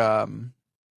 like, diamonds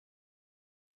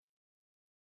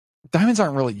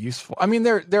aren't really useful. I mean,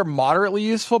 they're moderately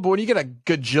useful, but when you get a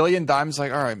gajillion diamonds,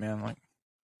 like, all right, man, like,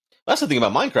 that's the thing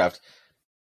about Minecraft.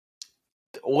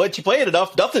 Once you play it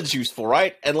enough, nothing's useful,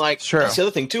 right? And like, sure. That's the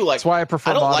other thing too. Like, that's why I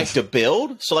prefer. I don't like to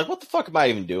build, so like, what the fuck am I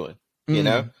even doing? You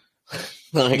know?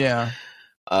 Like, yeah.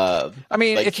 I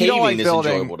mean, like, if you don't like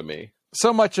building, enjoyable to me.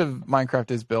 So much of Minecraft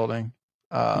is building.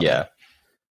 Yeah,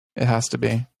 it has to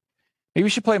be. Maybe we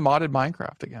should play modded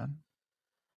Minecraft again.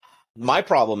 My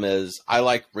problem is I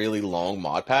like really long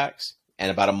mod packs,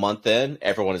 and about a month in,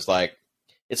 everyone is like,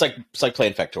 it's like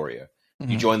playing Factorio.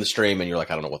 You join the stream and you're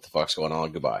like, I don't know what the fuck's going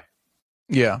on. Goodbye.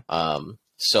 Yeah.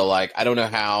 So like, I don't know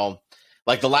how.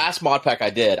 Like the last mod pack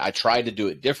I did, I tried to do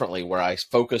it differently where I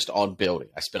focused on building.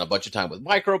 I spent a bunch of time with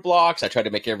micro blocks. I tried to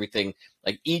make everything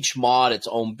like each mod its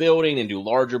own building and do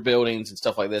larger buildings and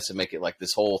stuff like this and make it like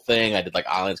this whole thing. I did like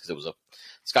islands because it was a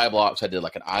sky block. So I did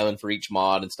like an island for each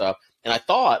mod and stuff. And I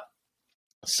thought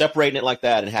separating it like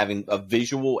that and having a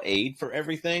visual aid for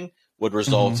everything would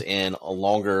result in a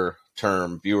longer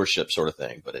term viewership sort of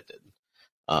thing, but it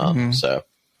didn't. So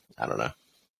I don't know.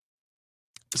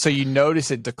 So you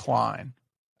notice it decline.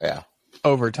 Yeah.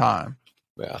 Over time.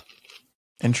 Yeah.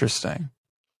 Interesting.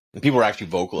 And people are actually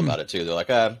vocal about it too. They're like,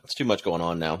 it's too much going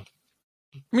on now.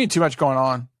 I mean, too much going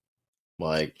on.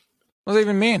 Like, what does that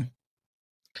even mean?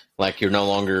 Like you're no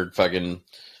longer fucking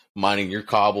mining your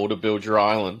cobble to build your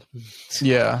island.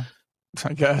 Yeah,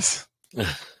 I guess.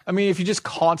 I mean, if you just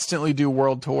constantly do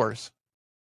world tours,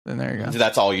 then there you go.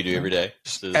 That's all you do every day.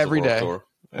 Just every day. Tour.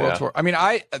 World tour. I mean,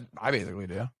 I basically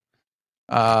do.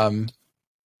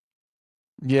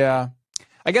 Yeah,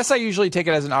 I guess I usually take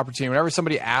it as an opportunity. Whenever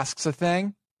somebody asks a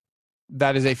thing,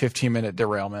 that is a 15-minute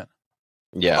derailment.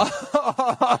 Yeah.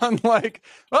 I'm like,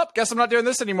 well, guess I'm not doing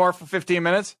this anymore for 15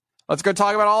 minutes. Let's go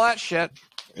talk about all that shit.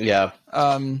 Yeah.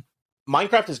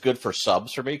 Minecraft is good for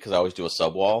subs for me because I always do a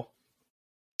sub wall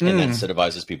and that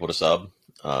incentivizes people to sub.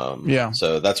 Yeah.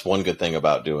 So that's one good thing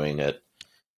about doing it.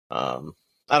 I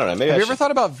don't know. Maybe Have you ever thought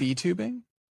about VTubing?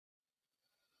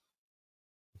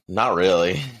 Not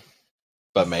really,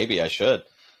 but maybe I should.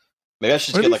 Maybe I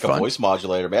should just get like a voice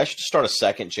modulator. Maybe I should just start a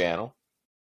second channel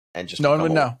and just no one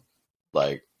would know.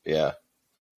 Like, yeah,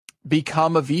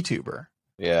 become a VTuber.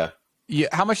 Yeah. Yeah.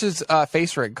 How much does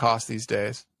Face Rig cost these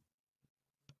days?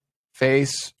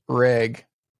 Face Rig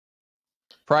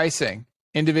pricing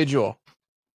individual.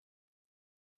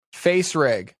 Face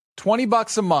Rig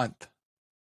 $20 a month.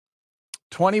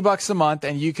 $20 a month,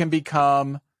 and you can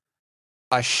become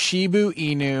a Shibu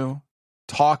Inu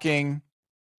talking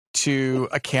to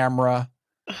a camera,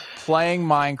 playing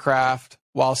Minecraft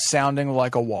while sounding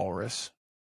like a walrus.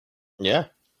 Yeah.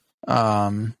 It's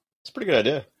a pretty good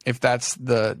idea. If that's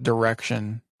the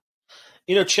direction.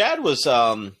 You know, Chad was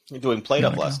doing Played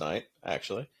Up last night,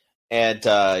 actually. And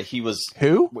he was...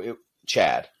 Who?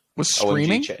 Chad. Was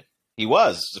streaming? Chad. He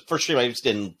was. The first stream I just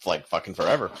didn't like fucking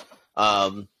forever.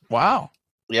 Wow.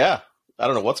 Yeah. I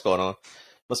don't know what's going on.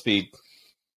 Must be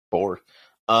bored.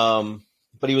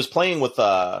 But he was playing with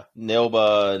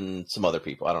Nilba and some other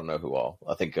people. I don't know who all.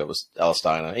 I think it was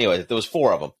Alestina. Anyway, there was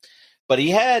 4 of them. But he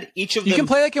had each of them... You can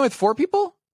play that game with 4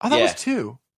 people? I thought it was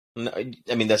 2. No,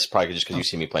 I mean, that's probably just because you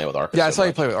see me playing with Arcus. Yeah, I saw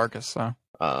you play with Arcus. So.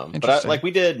 But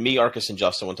we did me, Arcus, and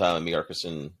Justin one time, and me, Arcus,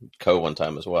 and Co one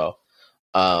time as well.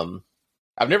 I've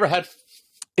never had...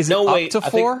 Is it up to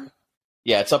 4?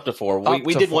 Yeah, it's up to 4.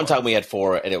 We did 4. One time we had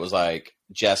 4, and it was like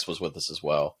Jess was with us as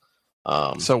well.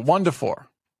 So 1 to 4.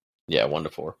 Yeah, 1 to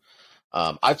 4.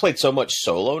 I've played so much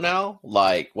solo now.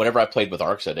 Like, whenever I played with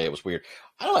Arcus that day, it was weird.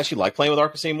 I don't actually like playing with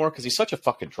Arcus anymore because he's such a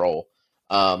fucking troll.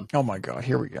 Oh my god,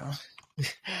 here we go.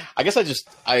 I guess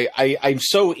I'm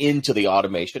so into the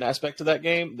automation aspect of that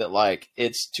game that like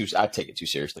it's too. I take it too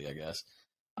seriously, I guess.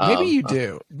 Maybe you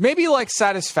do. Maybe like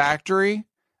Satisfactory,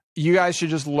 you guys should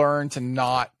just learn to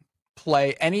not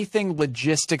play anything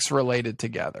logistics related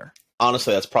together.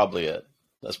 Honestly, that's probably it.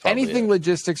 That's probably anything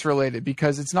logistics related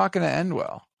because it's not going to end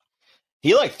well.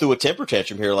 He like threw a temper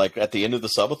tantrum here, like at the end of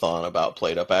the subathon about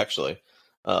Played Up actually.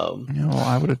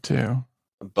 I would have too.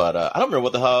 But I don't remember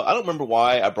what the hell. I don't remember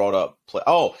why I brought up.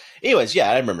 Anyways,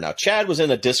 yeah, I remember now. Chad was in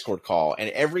a Discord call,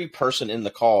 and every person in the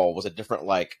call was a different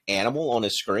like animal on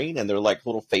his screen, and their like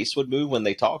little face would move when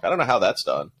they talk. I don't know how that's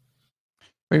done.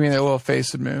 What do you mean the little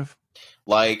face would move?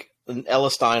 Like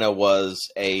Elastina was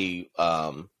a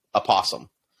possum,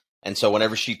 and so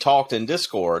whenever she talked in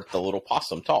Discord, the little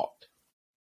possum talked.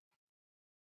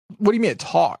 What do you mean it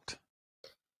talked?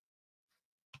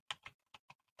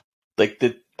 Like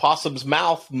the possum's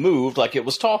mouth moved like it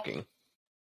was talking.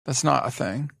 That's not a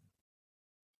thing.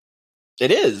 It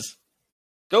is.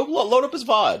 Go load up his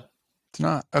VOD. It's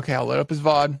not. Okay, I'll load up his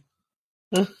VOD.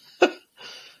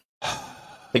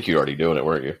 I think you were already doing it,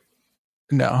 weren't you?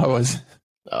 No, I was.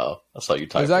 Oh, I saw you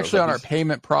type. I was actually on our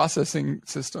payment processing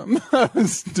system. I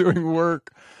was doing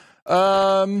work.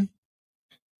 Okay.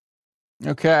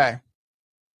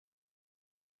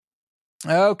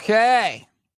 Okay.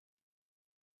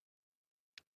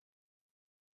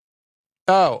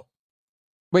 Oh,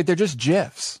 wait, they're just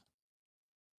GIFs.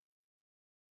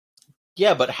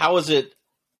 Yeah, but how is it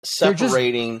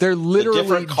separating they're literally the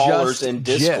different callers just in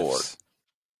Discord? GIFs.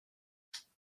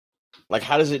 Like,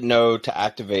 how does it know to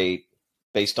activate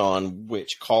based on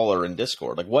which caller in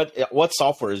Discord? Like, what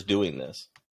software is doing this?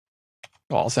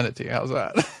 Well, I'll send it to you. How's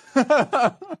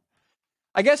that?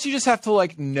 I guess you just have to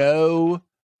like know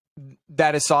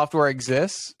that a software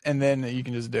exists, and then you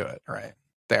can just do it right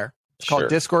there. It's called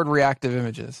Discord Reactive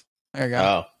Images. There you go.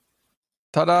 Oh,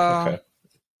 ta-da! Okay,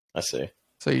 I see.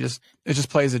 So it just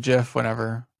plays a GIF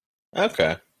whenever.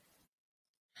 Okay.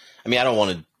 I mean, I don't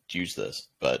want to use this,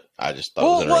 but I just thought it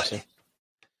was interesting.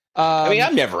 I mean,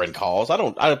 I'm never in calls. I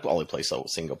only play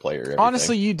single player. Everything.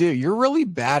 Honestly, you do. You're really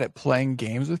bad at playing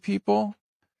games with people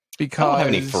because I don't have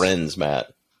any friends,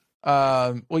 Matt.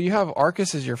 Well, you have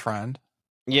Arcus as your friend.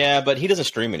 Yeah, but he doesn't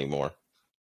stream anymore.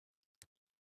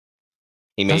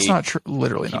 That's not true.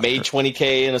 Literally, he made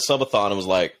 $20K in a subathon and was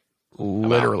like,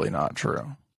 literally not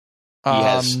true. He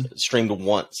has streamed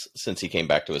once since he came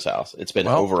back to his house. It's been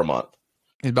over a month.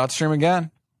 He's about to stream again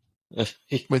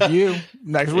with you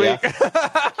next week.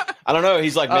 I don't know.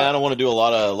 He's like, man, I don't want to do a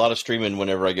lot of streaming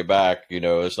whenever I get back. You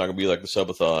know, it's not gonna be like the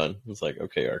subathon. It's like,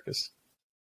 okay, Arcus.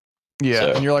 Yeah,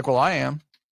 so, and you're like, well, I am.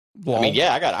 Lol. I mean,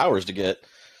 yeah, I got hours to get.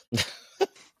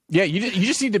 Yeah, you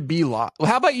just need to be locked. Well,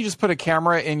 how about you just put a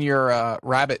camera in your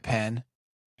rabbit pen,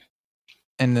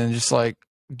 and then just like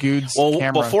Good's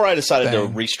camera. Before I decided to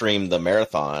restream the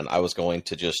marathon, I was going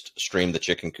to just stream the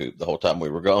chicken coop the whole time we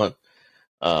were going.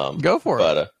 Go for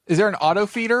it. Is there an auto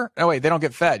feeder? Oh wait, they don't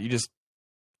get fed.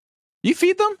 You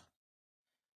feed them?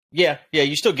 Yeah.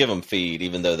 You still give them feed,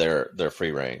 even though they're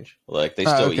free range. Like they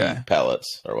still eat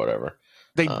pellets or whatever.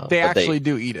 They actually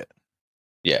do eat it.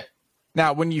 Yeah.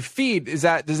 Now, when you feed, does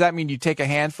that mean you take a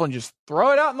handful and just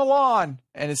throw it out in the lawn?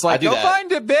 And it's like, go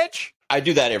find it, bitch. I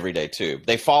do that every day too.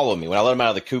 They follow me when I let them out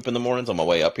of the coop in the mornings on my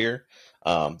way up here.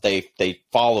 They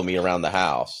follow me around the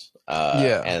house.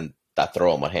 And I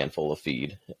throw them a handful of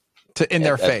feed in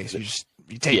their face.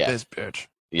 You take this, bitch.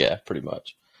 Yeah, pretty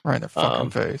much. Right in their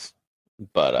fucking face.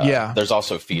 But there's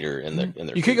also feeder in their.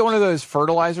 You could get one of those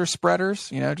fertilizer spreaders.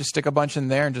 Just stick a bunch in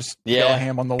there and just go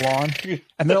ham on the lawn.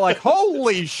 And they're like,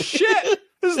 "Holy shit!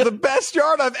 This is the best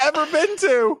yard I've ever been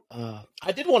to."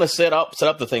 I did want to set up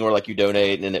the thing where like you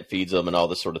donate and it feeds them and all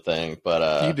this sort of thing.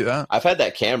 But you do that. I've had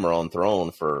that camera on Throne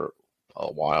for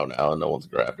a while now, and no one's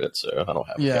grabbed it, so I don't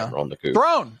have a camera on the coop.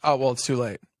 Throne. Oh well, it's too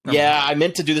late. I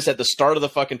meant to do this at the start of the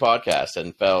fucking podcast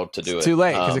and failed to do it. Too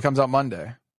late because it comes out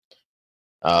Monday.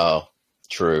 Oh.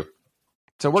 True.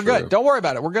 So we're good. Don't worry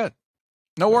about it. We're good.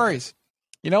 No worries.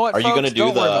 You know what? Are you going to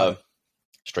do the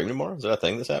stream tomorrow? Is that a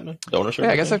thing that's happening? Donor stream?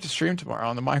 Yeah, I guess I have to stream tomorrow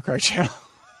on the Minecraft channel.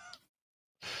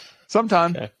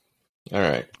 Sometime. Okay. All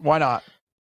right. Why not?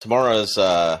 Tomorrow's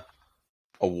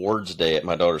awards day at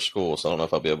my daughter's school, so I don't know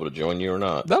if I'll be able to join you or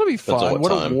not. That'll be fun.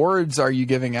 What awards are you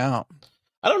giving out?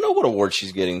 I don't know what award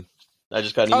she's getting. I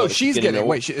just got an email. Oh, she's getting.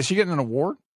 Wait, is she getting an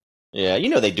award? Yeah,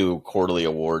 they do quarterly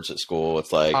awards at school.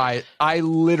 It's like I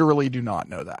literally do not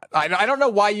know that. I don't know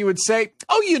why you would say,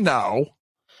 "Oh,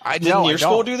 Didn't your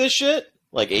school do this shit?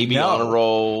 Like AB honor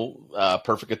roll,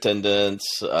 perfect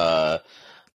attendance, an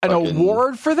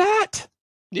award for that?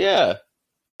 Yeah.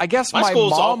 I guess my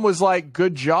mom was like,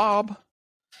 "Good job."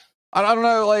 I don't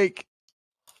know, like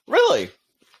really.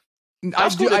 I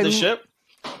did this shit.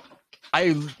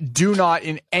 I do not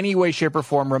in any way, shape, or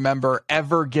form remember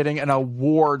ever getting an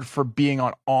award for being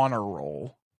on honor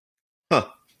roll. Huh.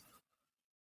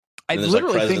 I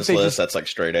literally think that's like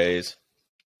straight A's.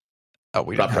 Oh,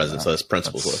 we not president's list,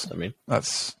 principal's list. I mean,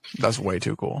 that's way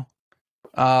too cool.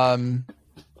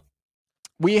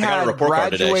 We had a report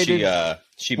card today.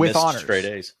 She with missed honors. Straight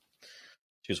A's.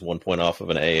 She was 1 point off of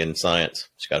an A in science.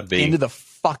 She got a B. Into the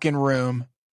fucking room.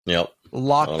 Yep.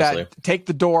 Lock that. Take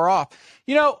the door off.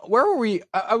 Where were we?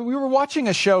 We were watching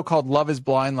a show called Love is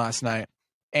Blind last night.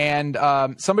 And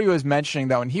somebody was mentioning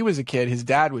that when he was a kid, his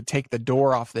dad would take the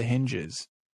door off the hinges.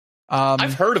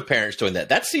 I've heard of parents doing that.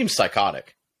 That seems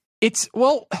psychotic. It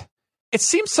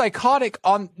seems psychotic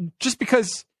on just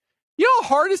because you know how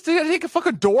hard it is to take a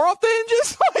fucking door off the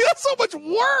hinges? Like, that's so much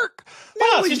work.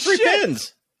 No, Holy it's 3 shit.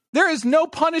 pins. There is no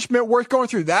punishment worth going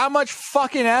through that much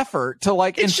fucking effort to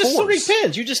like It's enforce. just 3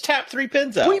 pins. You just tap 3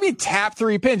 pins out. What do you mean tap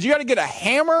 3 pins? You got to get a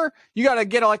hammer. You got to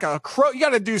get like a crow. You got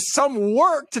to do some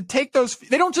work to take those.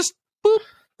 They don't just boop,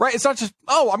 right? It's not just,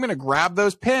 oh, I'm going to grab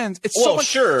those pins. It's so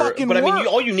much fucking but work. I mean,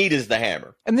 all you need is the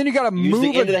hammer. And then you got to Use move the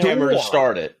end a of the hammer door. to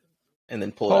start it, and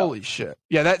then pull it out. Holy shit.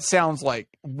 Yeah, that sounds like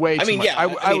way too much. Yeah,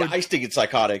 I just think it's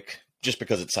psychotic just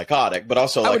because it's psychotic, but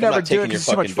also like would I'm never not do it taking your 'cause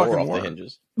it's too much fucking door fucking off work. the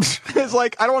hinges. It's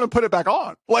like I don't want to put it back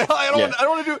on. Like I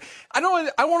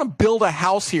don't want to build a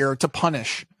house here to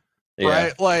punish. Yeah.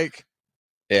 Right? Like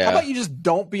Yeah. how about you just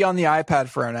don't be on the iPad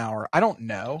for an hour? I don't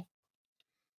know.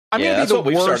 I'm gonna be that's the what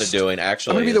we've worst. started doing.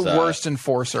 Actually, I'm gonna be the is, worst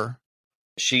enforcer.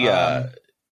 She for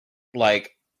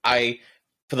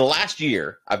the last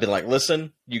year, I've been like,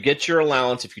 listen, you get your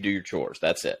allowance if you do your chores.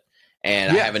 That's it.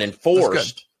 And Yeah, I haven't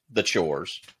enforced the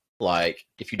chores. Like,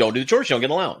 if you don't do the chores, you don't get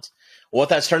an allowance. What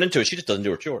that's turned into is she just doesn't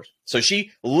do her chores. So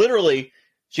she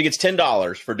gets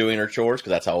 $10 for doing her chores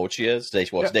because that's how old she is. Today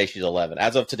she's 11.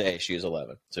 As of today, she is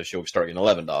 11. So she'll start getting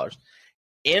 $11.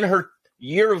 In her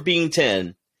year of being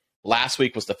 10, last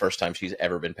week was the first time she's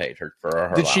ever been paid for her Did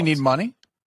allowance. she need money?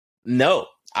 No,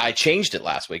 I changed it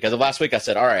last week. As of last week, I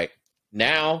said, all right,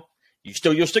 now you'll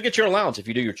still get your allowance if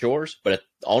you do your chores, but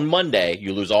on Monday,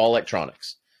 you lose all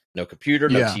electronics. No computer,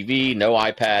 no TV, no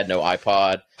iPad, no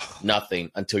iPod,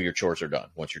 nothing until your chores are done.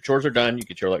 Once your chores are done, you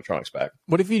get your electronics back.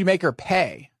 What if you make her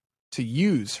pay to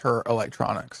use her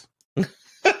electronics?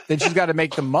 Then she's got to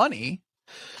make the money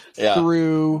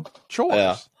through chores.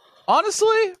 Yeah.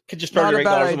 Honestly, Could just start not your a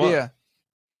bad $8 a month. idea.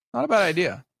 Not a bad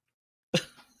idea.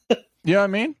 You know what I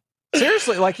mean?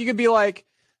 Seriously, like you could be like,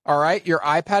 all right, your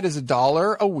iPad is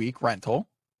 $1 a week rental.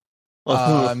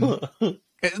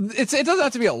 It doesn't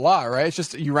have to be a lot, right? It's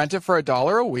just you rent it for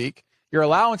 $1 a week. Your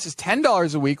allowance is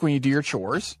 $10 a week when you do your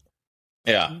chores.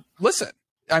 Yeah. Listen,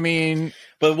 I mean,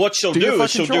 but what she'll do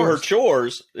is she'll do her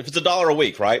chores. If it's $1 a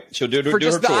week, right? She'll do for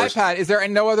just her the chores. iPad. Is there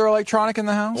no other electronic in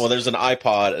the house? Well, there's an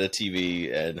iPod and a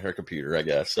TV and her computer, I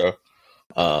guess. So,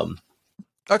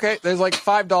 okay, there's like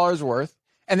 $5 worth,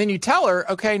 and then you tell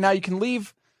her, okay, now you can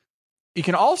leave. You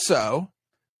can also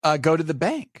go to the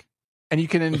bank, and you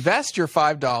can invest your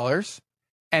 $5.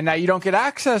 And now you don't get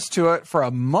access to it for a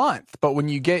month, but when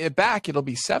you get it back, it'll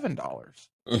be $7.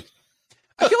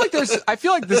 I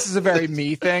feel like this is a very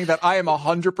me thing that I am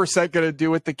 100% going to do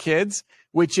with the kids,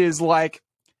 which is like,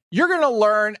 you're going to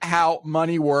learn how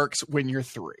money works when you're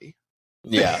 3.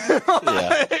 Yeah.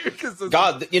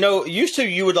 God, used to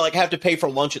you would like have to pay for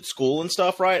lunch at school and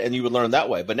stuff, right? And you would learn that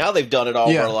way. But now they've done it all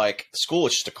where like school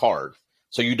is just a card.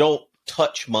 So you don't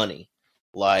touch money.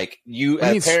 Like you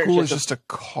as parents, school is just a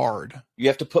card. You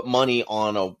have to put money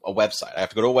on a website. I have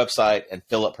to go to a website and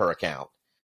fill up her account.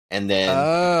 And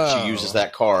then she uses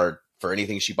that card for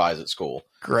anything she buys at school.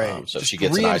 Great. So just she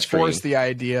gets an ice cream. Reinforce the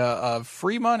idea of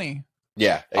free money.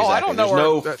 Yeah, exactly. Oh, I don't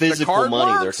know. There's no physical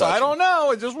money works. they're touching. I don't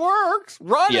know. It just works.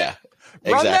 Run it.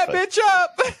 Run that bitch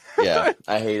up. Yeah,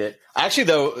 I hate it. Actually,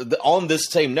 though, on this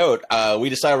same note, we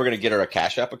decided we're going to get her a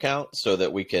Cash App account so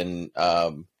that we can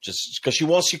just because she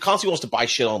constantly wants to buy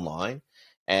shit online,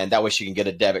 and that way she can get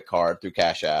a debit card through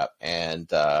Cash App,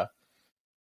 and I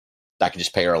can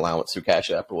just pay her allowance through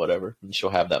Cash App or whatever, and she'll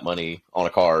have that money on a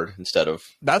card instead of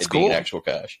being actual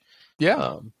cash.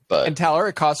 Yeah, and tell her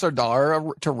it costs her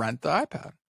 $1 to rent the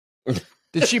iPad.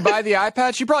 Did she buy the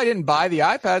iPad? She probably didn't buy the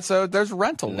iPad, so there's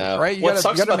rental, right? What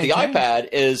sucks about the iPad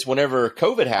is whenever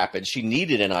COVID happened, she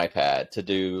needed an iPad to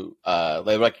do,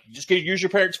 they were like, just use your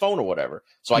parents' phone or whatever.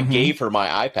 So I gave her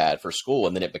my iPad for school,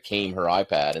 and then it became her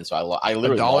iPad, and so I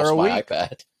literally lost my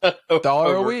iPad.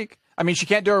 $1 a week. I mean, she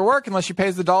can't do her work unless she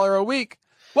pays the $1 a week.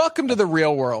 Welcome to the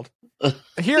real world.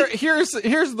 Here's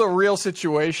the real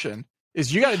situation: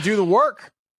 is you got to do the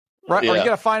work, right? Or you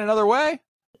got to find another way.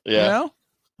 Yeah.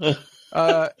 You know.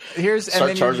 Start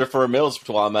charging her for her meals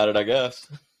while I'm at it, I guess.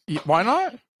 Why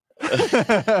not?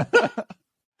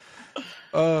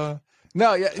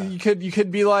 No, yeah, you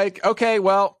could be like, okay,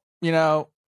 well,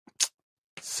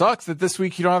 sucks that this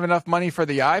week you don't have enough money for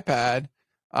the iPad,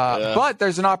 but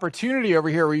there's an opportunity over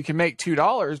here where you can make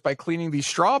 $2 by cleaning these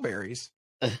strawberries.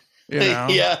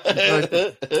 Yeah.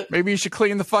 Maybe you should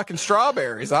clean the fucking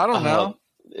strawberries. I don't know.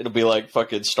 It'll be like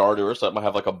fucking Stardew or something. I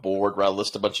have like a board where I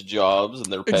list a bunch of jobs and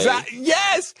they're paid. Exactly.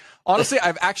 Yes. Honestly,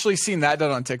 I've actually seen that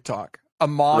done on TikTok. A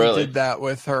mom did that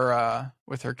with her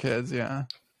kids. Yeah.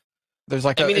 There's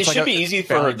like I mean, it it's like should be easy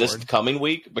for her bounding this board. coming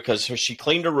week because she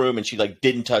cleaned her room and she like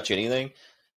didn't touch anything.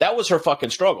 That was her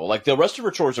fucking struggle. Like the rest of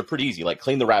her chores are pretty easy. Like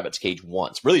clean the rabbit's cage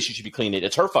once. Really, she should be cleaning it.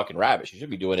 It's her fucking rabbit. She should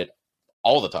be doing it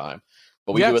all the time.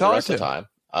 But we do it the tell her rest of the time.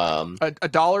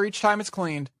 $1 each time it's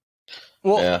cleaned.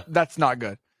 Well, Yeah. that's not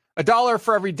good. $1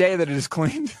 for every day that it is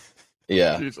cleaned.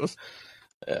 Yeah. Jesus.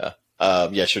 Yeah.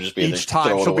 Yeah, she'll just be in Each there, time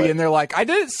throw it she'll away. be in there like, I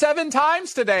did it 7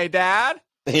 times today, Dad.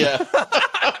 Yeah.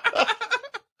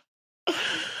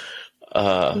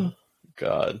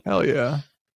 God. Hell yeah.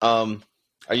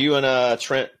 Are you and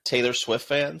Trent Taylor Swift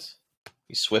fans?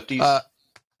 You Swifties?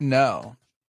 No.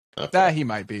 Okay. He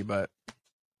might be, but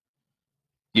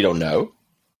You don't know?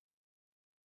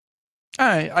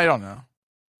 I don't know.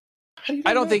 How do you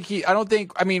I don't know?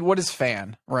 think, I mean, what is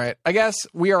fan, right? I guess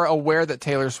we are aware that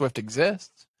Taylor Swift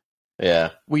exists.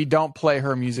 Yeah. We don't play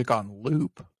her music on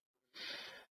loop.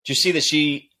 Did you see that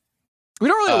she We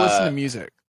don't really listen to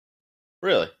music.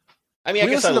 really? I mean, I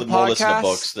We guess I listen to more listen to podcasts,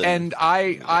 books than and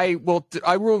I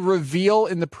will reveal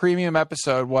in the premium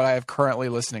episode what I am currently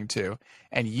listening to,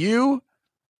 and you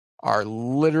are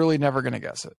literally never going to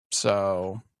guess it.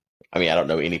 So I mean, I don't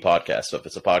know any podcast, so if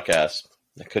it's a podcast,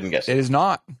 I couldn't guess it it. is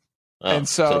not. Oh, And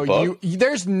is it a so book?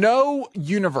 there's no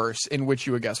universe in which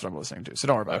you would guess what I'm listening to. So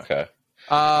don't worry about Okay.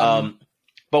 it.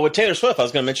 But with Taylor Swift, I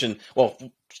was going to mention, well,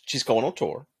 she's going on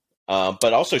tour,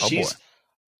 but also she's boy.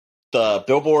 the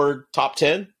Billboard Top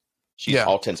 10. She's Yeah.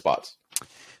 all 10 spots.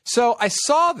 So I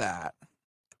saw that,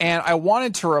 and I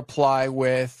wanted to reply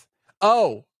with,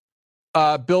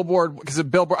 Billboard, because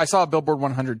Billboard, I saw a Billboard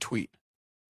 100 tweet,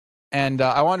 and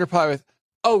I wanted to reply with,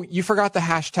 oh, you forgot the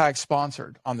hashtag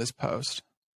sponsored on this post.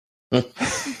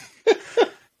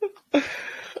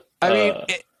 I mean,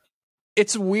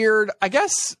 it's weird. I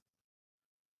guess.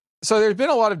 So there's been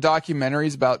a lot of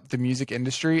documentaries about the music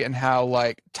industry and how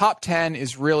like top 10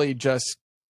 is really just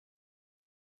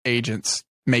agents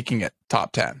making it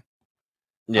top 10.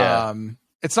 Yeah.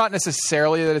 It's not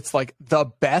necessarily that it's like the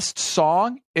best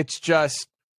song. It's just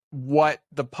what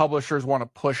the publishers want to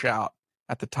push out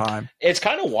at the time. It's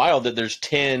kind of wild that there's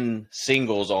 10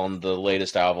 singles on the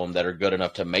latest album that are good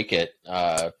enough to make it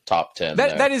top 10.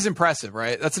 That is impressive,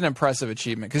 right? That's an impressive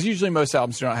achievement because usually most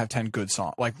albums do not have 10 good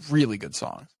songs, like really good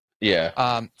songs. Yeah.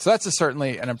 So that's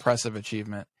certainly an impressive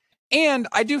achievement. And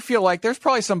I do feel like there's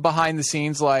probably some behind the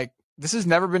scenes, like this has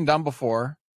never been done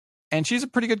before, and she's a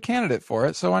pretty good candidate for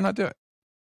it. So why not do it?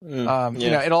 Yeah.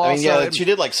 You know, it'll also. She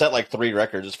did like set like 3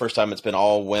 records. It's the first time it's been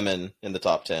all women in the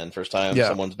top 10. First time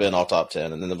someone's been all top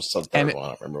 10, and then there was some third one. I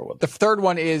don't remember what. The third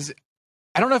one is,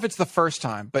 I don't know if it's the first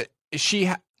time, but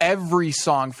every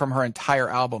song from her entire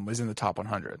album was in the top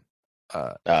 100.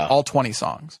 All 20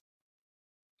 songs.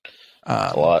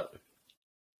 A lot.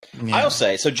 Yeah. I'll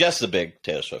say, so Jess is a big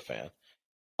Taylor Swift fan.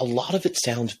 A lot of it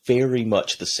sounds very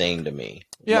much the same to me.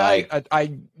 Yeah, Like,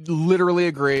 I literally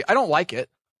agree. I don't like it.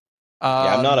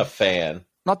 yeah, I'm not a fan.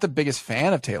 Not the biggest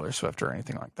fan of Taylor Swift or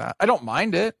anything like that. I don't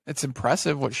mind it. It's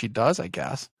impressive what she does, I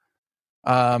guess.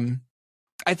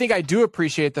 I think I do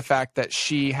appreciate the fact that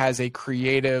she has a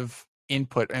creative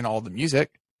input in all the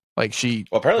music. Like she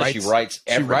Apparently she writes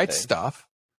everything. She writes stuff.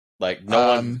 Like no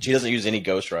one, she doesn't use any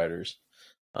ghostwriters.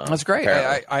 That's great.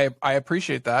 I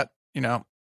appreciate that. You know,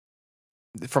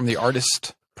 from the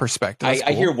artist perspective.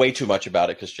 I hear way too much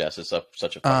about it because Jess is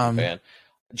such a fucking fan.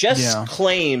 Jess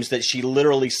claims that she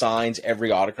literally signs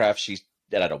every autograph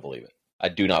and I don't believe it. I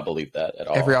do not believe that at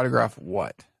all. Every autograph,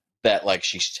 what? That like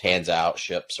she hands out,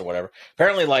 ships or whatever.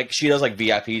 Apparently, like she does like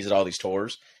VIPs at all these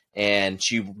tours, and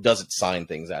she doesn't sign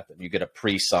things at them. You get a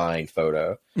pre-signed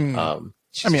photo. I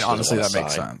mean, honestly, that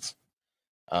makes sense.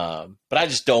 But I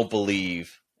just don't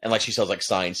believe, and like she sells like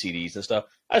signed CDs and stuff.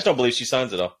 I just don't believe she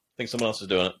signs it all. I think someone else is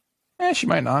doing it. She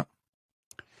might not.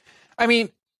 I mean,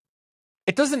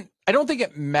 it doesn't. I don't think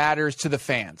it matters to the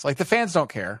fans. Like the fans don't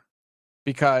care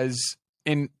because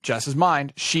in Jess's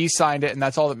mind, she signed it, and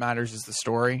that's all that matters is the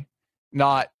story,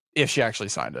 not if she actually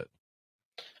signed it.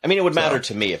 I mean, it would matter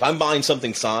to me if I'm buying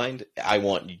something signed. I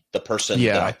want the person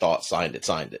that I thought signed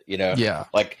it. You know,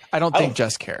 Like I don't think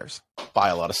Jess cares. Buy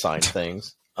a lot of signed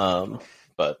things,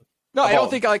 but no, I don't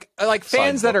think like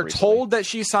fans that are told that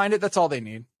she signed it. That's all they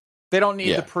need. They don't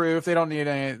need the proof. They don't need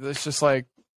any. It's just like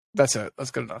that's it.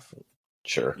 That's good enough.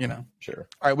 Sure. You know. Sure.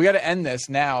 All right, we got to end this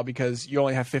now because you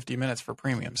only have 50 minutes for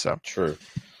premium. So true.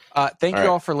 Thank you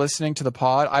all for listening to the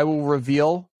pod. I will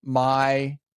reveal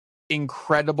my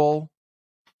incredible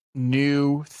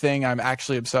new thing I'm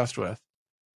actually obsessed with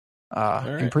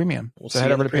in premium. So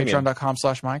head over to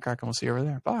patreon.com/Minecraft and we'll see you over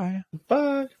there. Bye.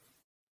 Bye.